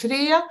eleven vara i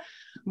fred.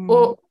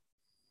 Och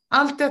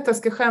allt detta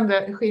ska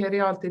ske i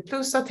realtid.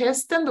 Plus att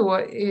hästen då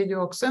är ju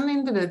också en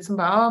individ som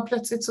bara,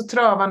 plötsligt så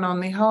travar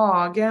någon i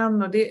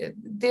hagen. Och det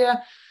är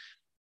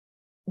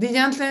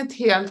egentligen ett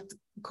helt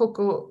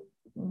Coco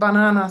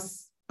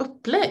Bananas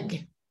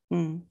upplägg.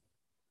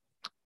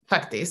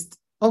 Faktiskt.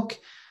 Och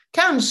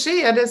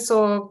kanske är det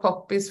så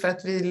poppis för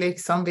att vi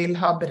liksom vill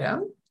ha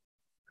beröm.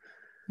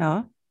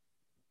 Ja.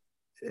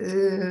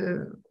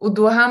 Och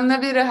då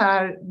hamnar vi i det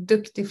här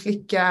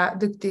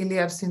duktig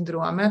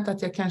elevsyndromet,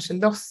 att jag kanske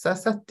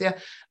låtsas att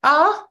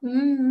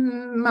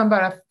man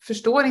bara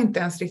förstår inte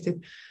ens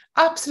riktigt.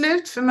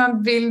 Absolut, för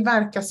man vill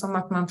verka som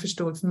att man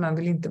förstår, för man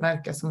vill inte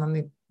verka som man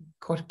är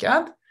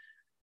korkad.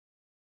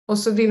 Och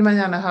så vill man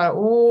gärna höra,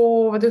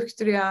 vad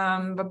duktig du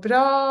är, vad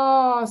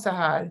bra, så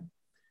här.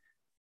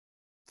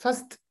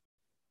 Fast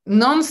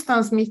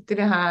någonstans mitt i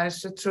det här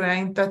så tror jag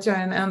inte att jag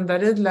är en enda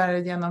ridlärare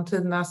genom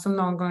tiderna som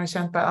någon gång har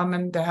känt på,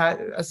 men det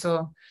här,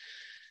 alltså,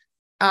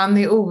 Ann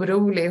är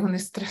orolig, hon är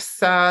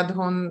stressad,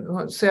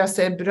 så jag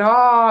säger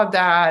bra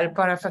där,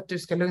 bara för att du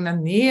ska lugna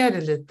ner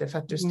dig lite, för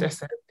att du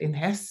stressar upp din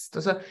häst.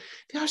 Och så.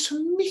 Vi har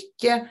så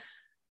mycket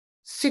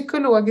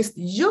psykologiskt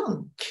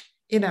junk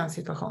i den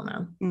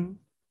situationen.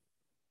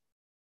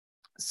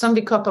 Som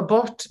vi kapar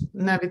bort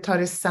när vi tar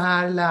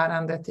isär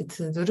lärandet i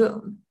tid och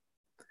rum.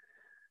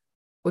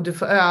 Och du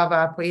får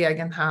öva på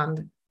egen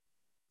hand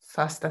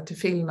fast att du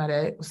filmar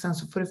dig. Och sen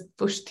så får du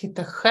först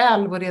titta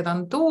själv och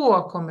redan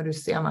då kommer du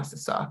se massa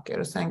saker.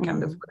 Och sen kan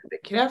du få det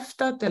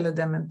bekräftat eller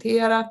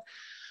dementerat.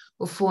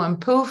 Och få en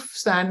puff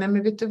så här, nej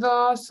men vet du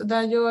vad, så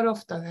där gör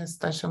ofta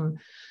hästar som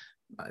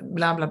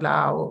bla bla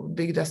bla och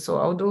byggda så.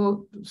 Och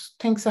då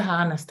tänk så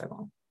här nästa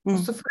gång. Och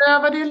så får du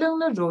öva det i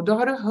lugn och ro. Då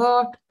har du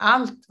hört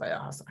allt vad jag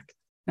har sagt.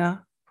 Ja,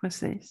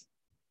 precis.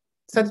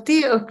 Så att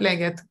det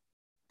upplägget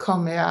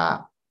kommer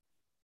jag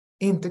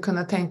inte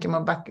kunna tänka mig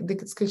att backa.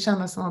 Det skulle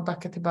kännas som att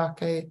backa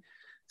tillbaka i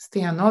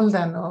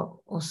stenåldern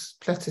och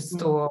plötsligt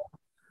stå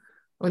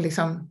och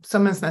liksom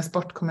som en sån här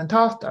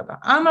sportkommentator.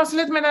 Annars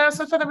lite med det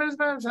så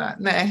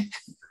nej.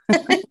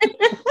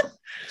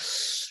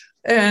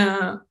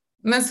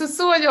 Men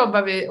så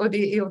jobbar vi och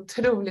det är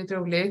otroligt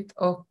roligt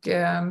och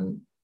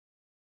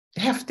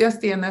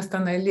häftigast är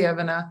nästan när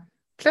eleverna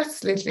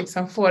plötsligt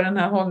liksom får den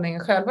här hållningen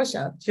själva och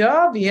känner att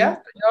jag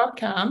vet, jag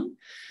kan.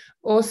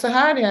 Och så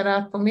här är det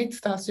att på mitt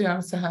stall så gör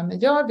jag så här, men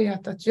jag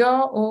vet att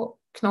jag och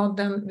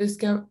knodden, vi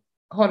ska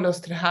hålla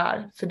oss till det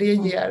här, för det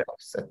ger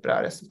oss ett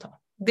bra resultat.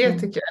 Det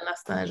tycker jag är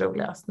nästan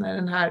roligast, när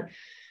den här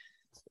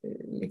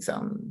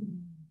liksom,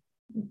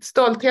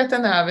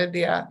 stoltheten över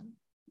det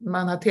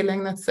man har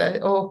tillägnat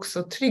sig och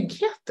också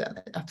tryggheten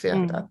att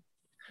veta att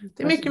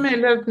det är mycket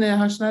möjligt att ni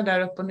har såna där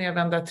upp- och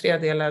nedvända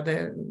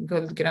tredelade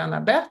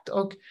guldgröna bett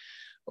och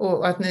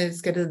att ni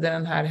ska rida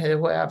den här hej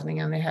och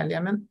övningen i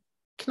helgen. Men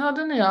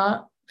knodden och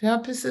jag, vi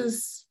har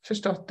precis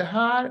förstått det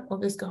här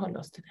och vi ska hålla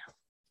oss till det.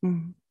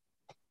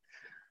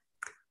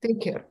 Det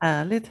är kul.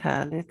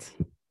 Härligt.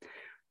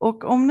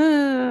 Och om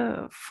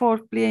nu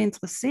folk blir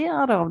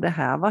intresserade av det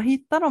här, var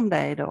hittar de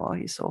dig då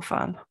i så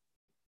fall?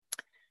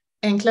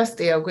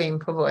 Enklast är att gå in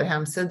på vår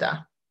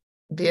hemsida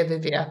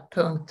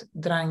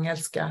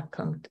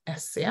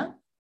www.drangelska.se.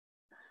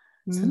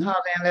 Sen har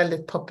vi en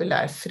väldigt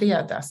populär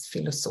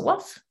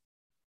fredagsfilosof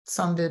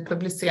som vi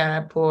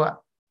publicerar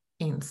på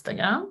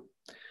Instagram.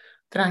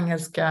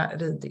 Drangelska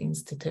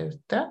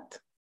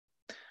ridinstitutet.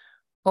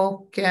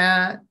 Och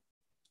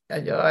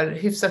jag gör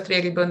hyfsat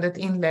regelbundet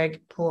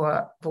inlägg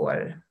på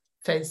vår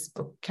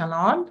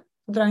Facebook-kanal,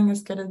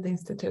 Drangelska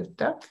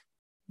ridinstitutet.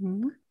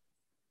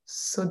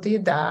 Så det är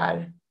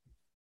där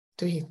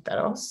du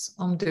hittar oss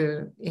om du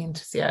är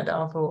intresserad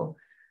av att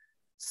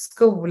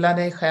skola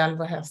dig själv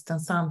och hästen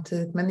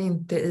samtidigt, men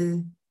inte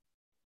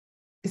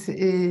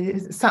i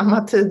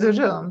samma tid och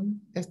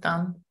rum,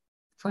 utan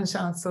få en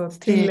chans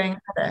att tillägna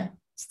dig.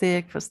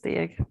 Steg för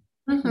steg.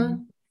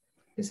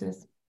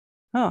 Precis.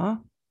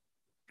 Ja.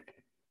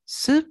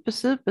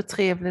 Super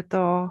trevligt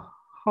att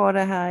ha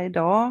det här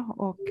idag,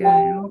 och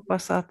jag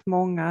hoppas att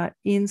många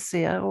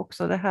inser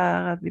också det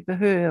här att vi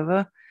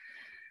behöver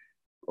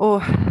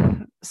och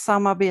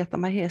samarbeta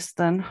med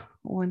hästen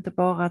och inte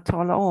bara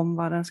tala om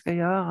vad den ska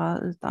göra,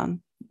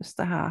 utan just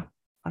det här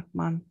att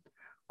man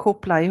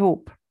kopplar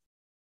ihop.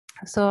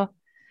 Så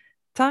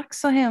tack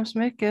så hemskt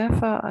mycket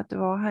för att du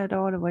var här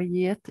idag. Det var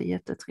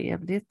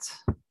jättetrevligt.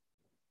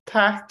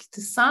 Tack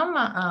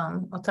detsamma,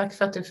 Ann, och tack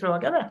för att du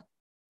frågade.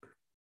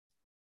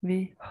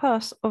 Vi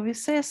hörs och vi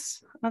ses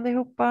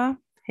allihopa.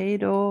 Hej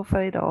då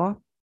för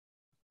idag.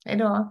 Hej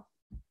då.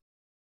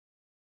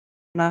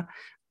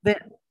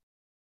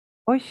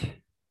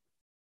 Oj,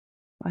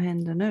 vad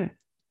händer nu?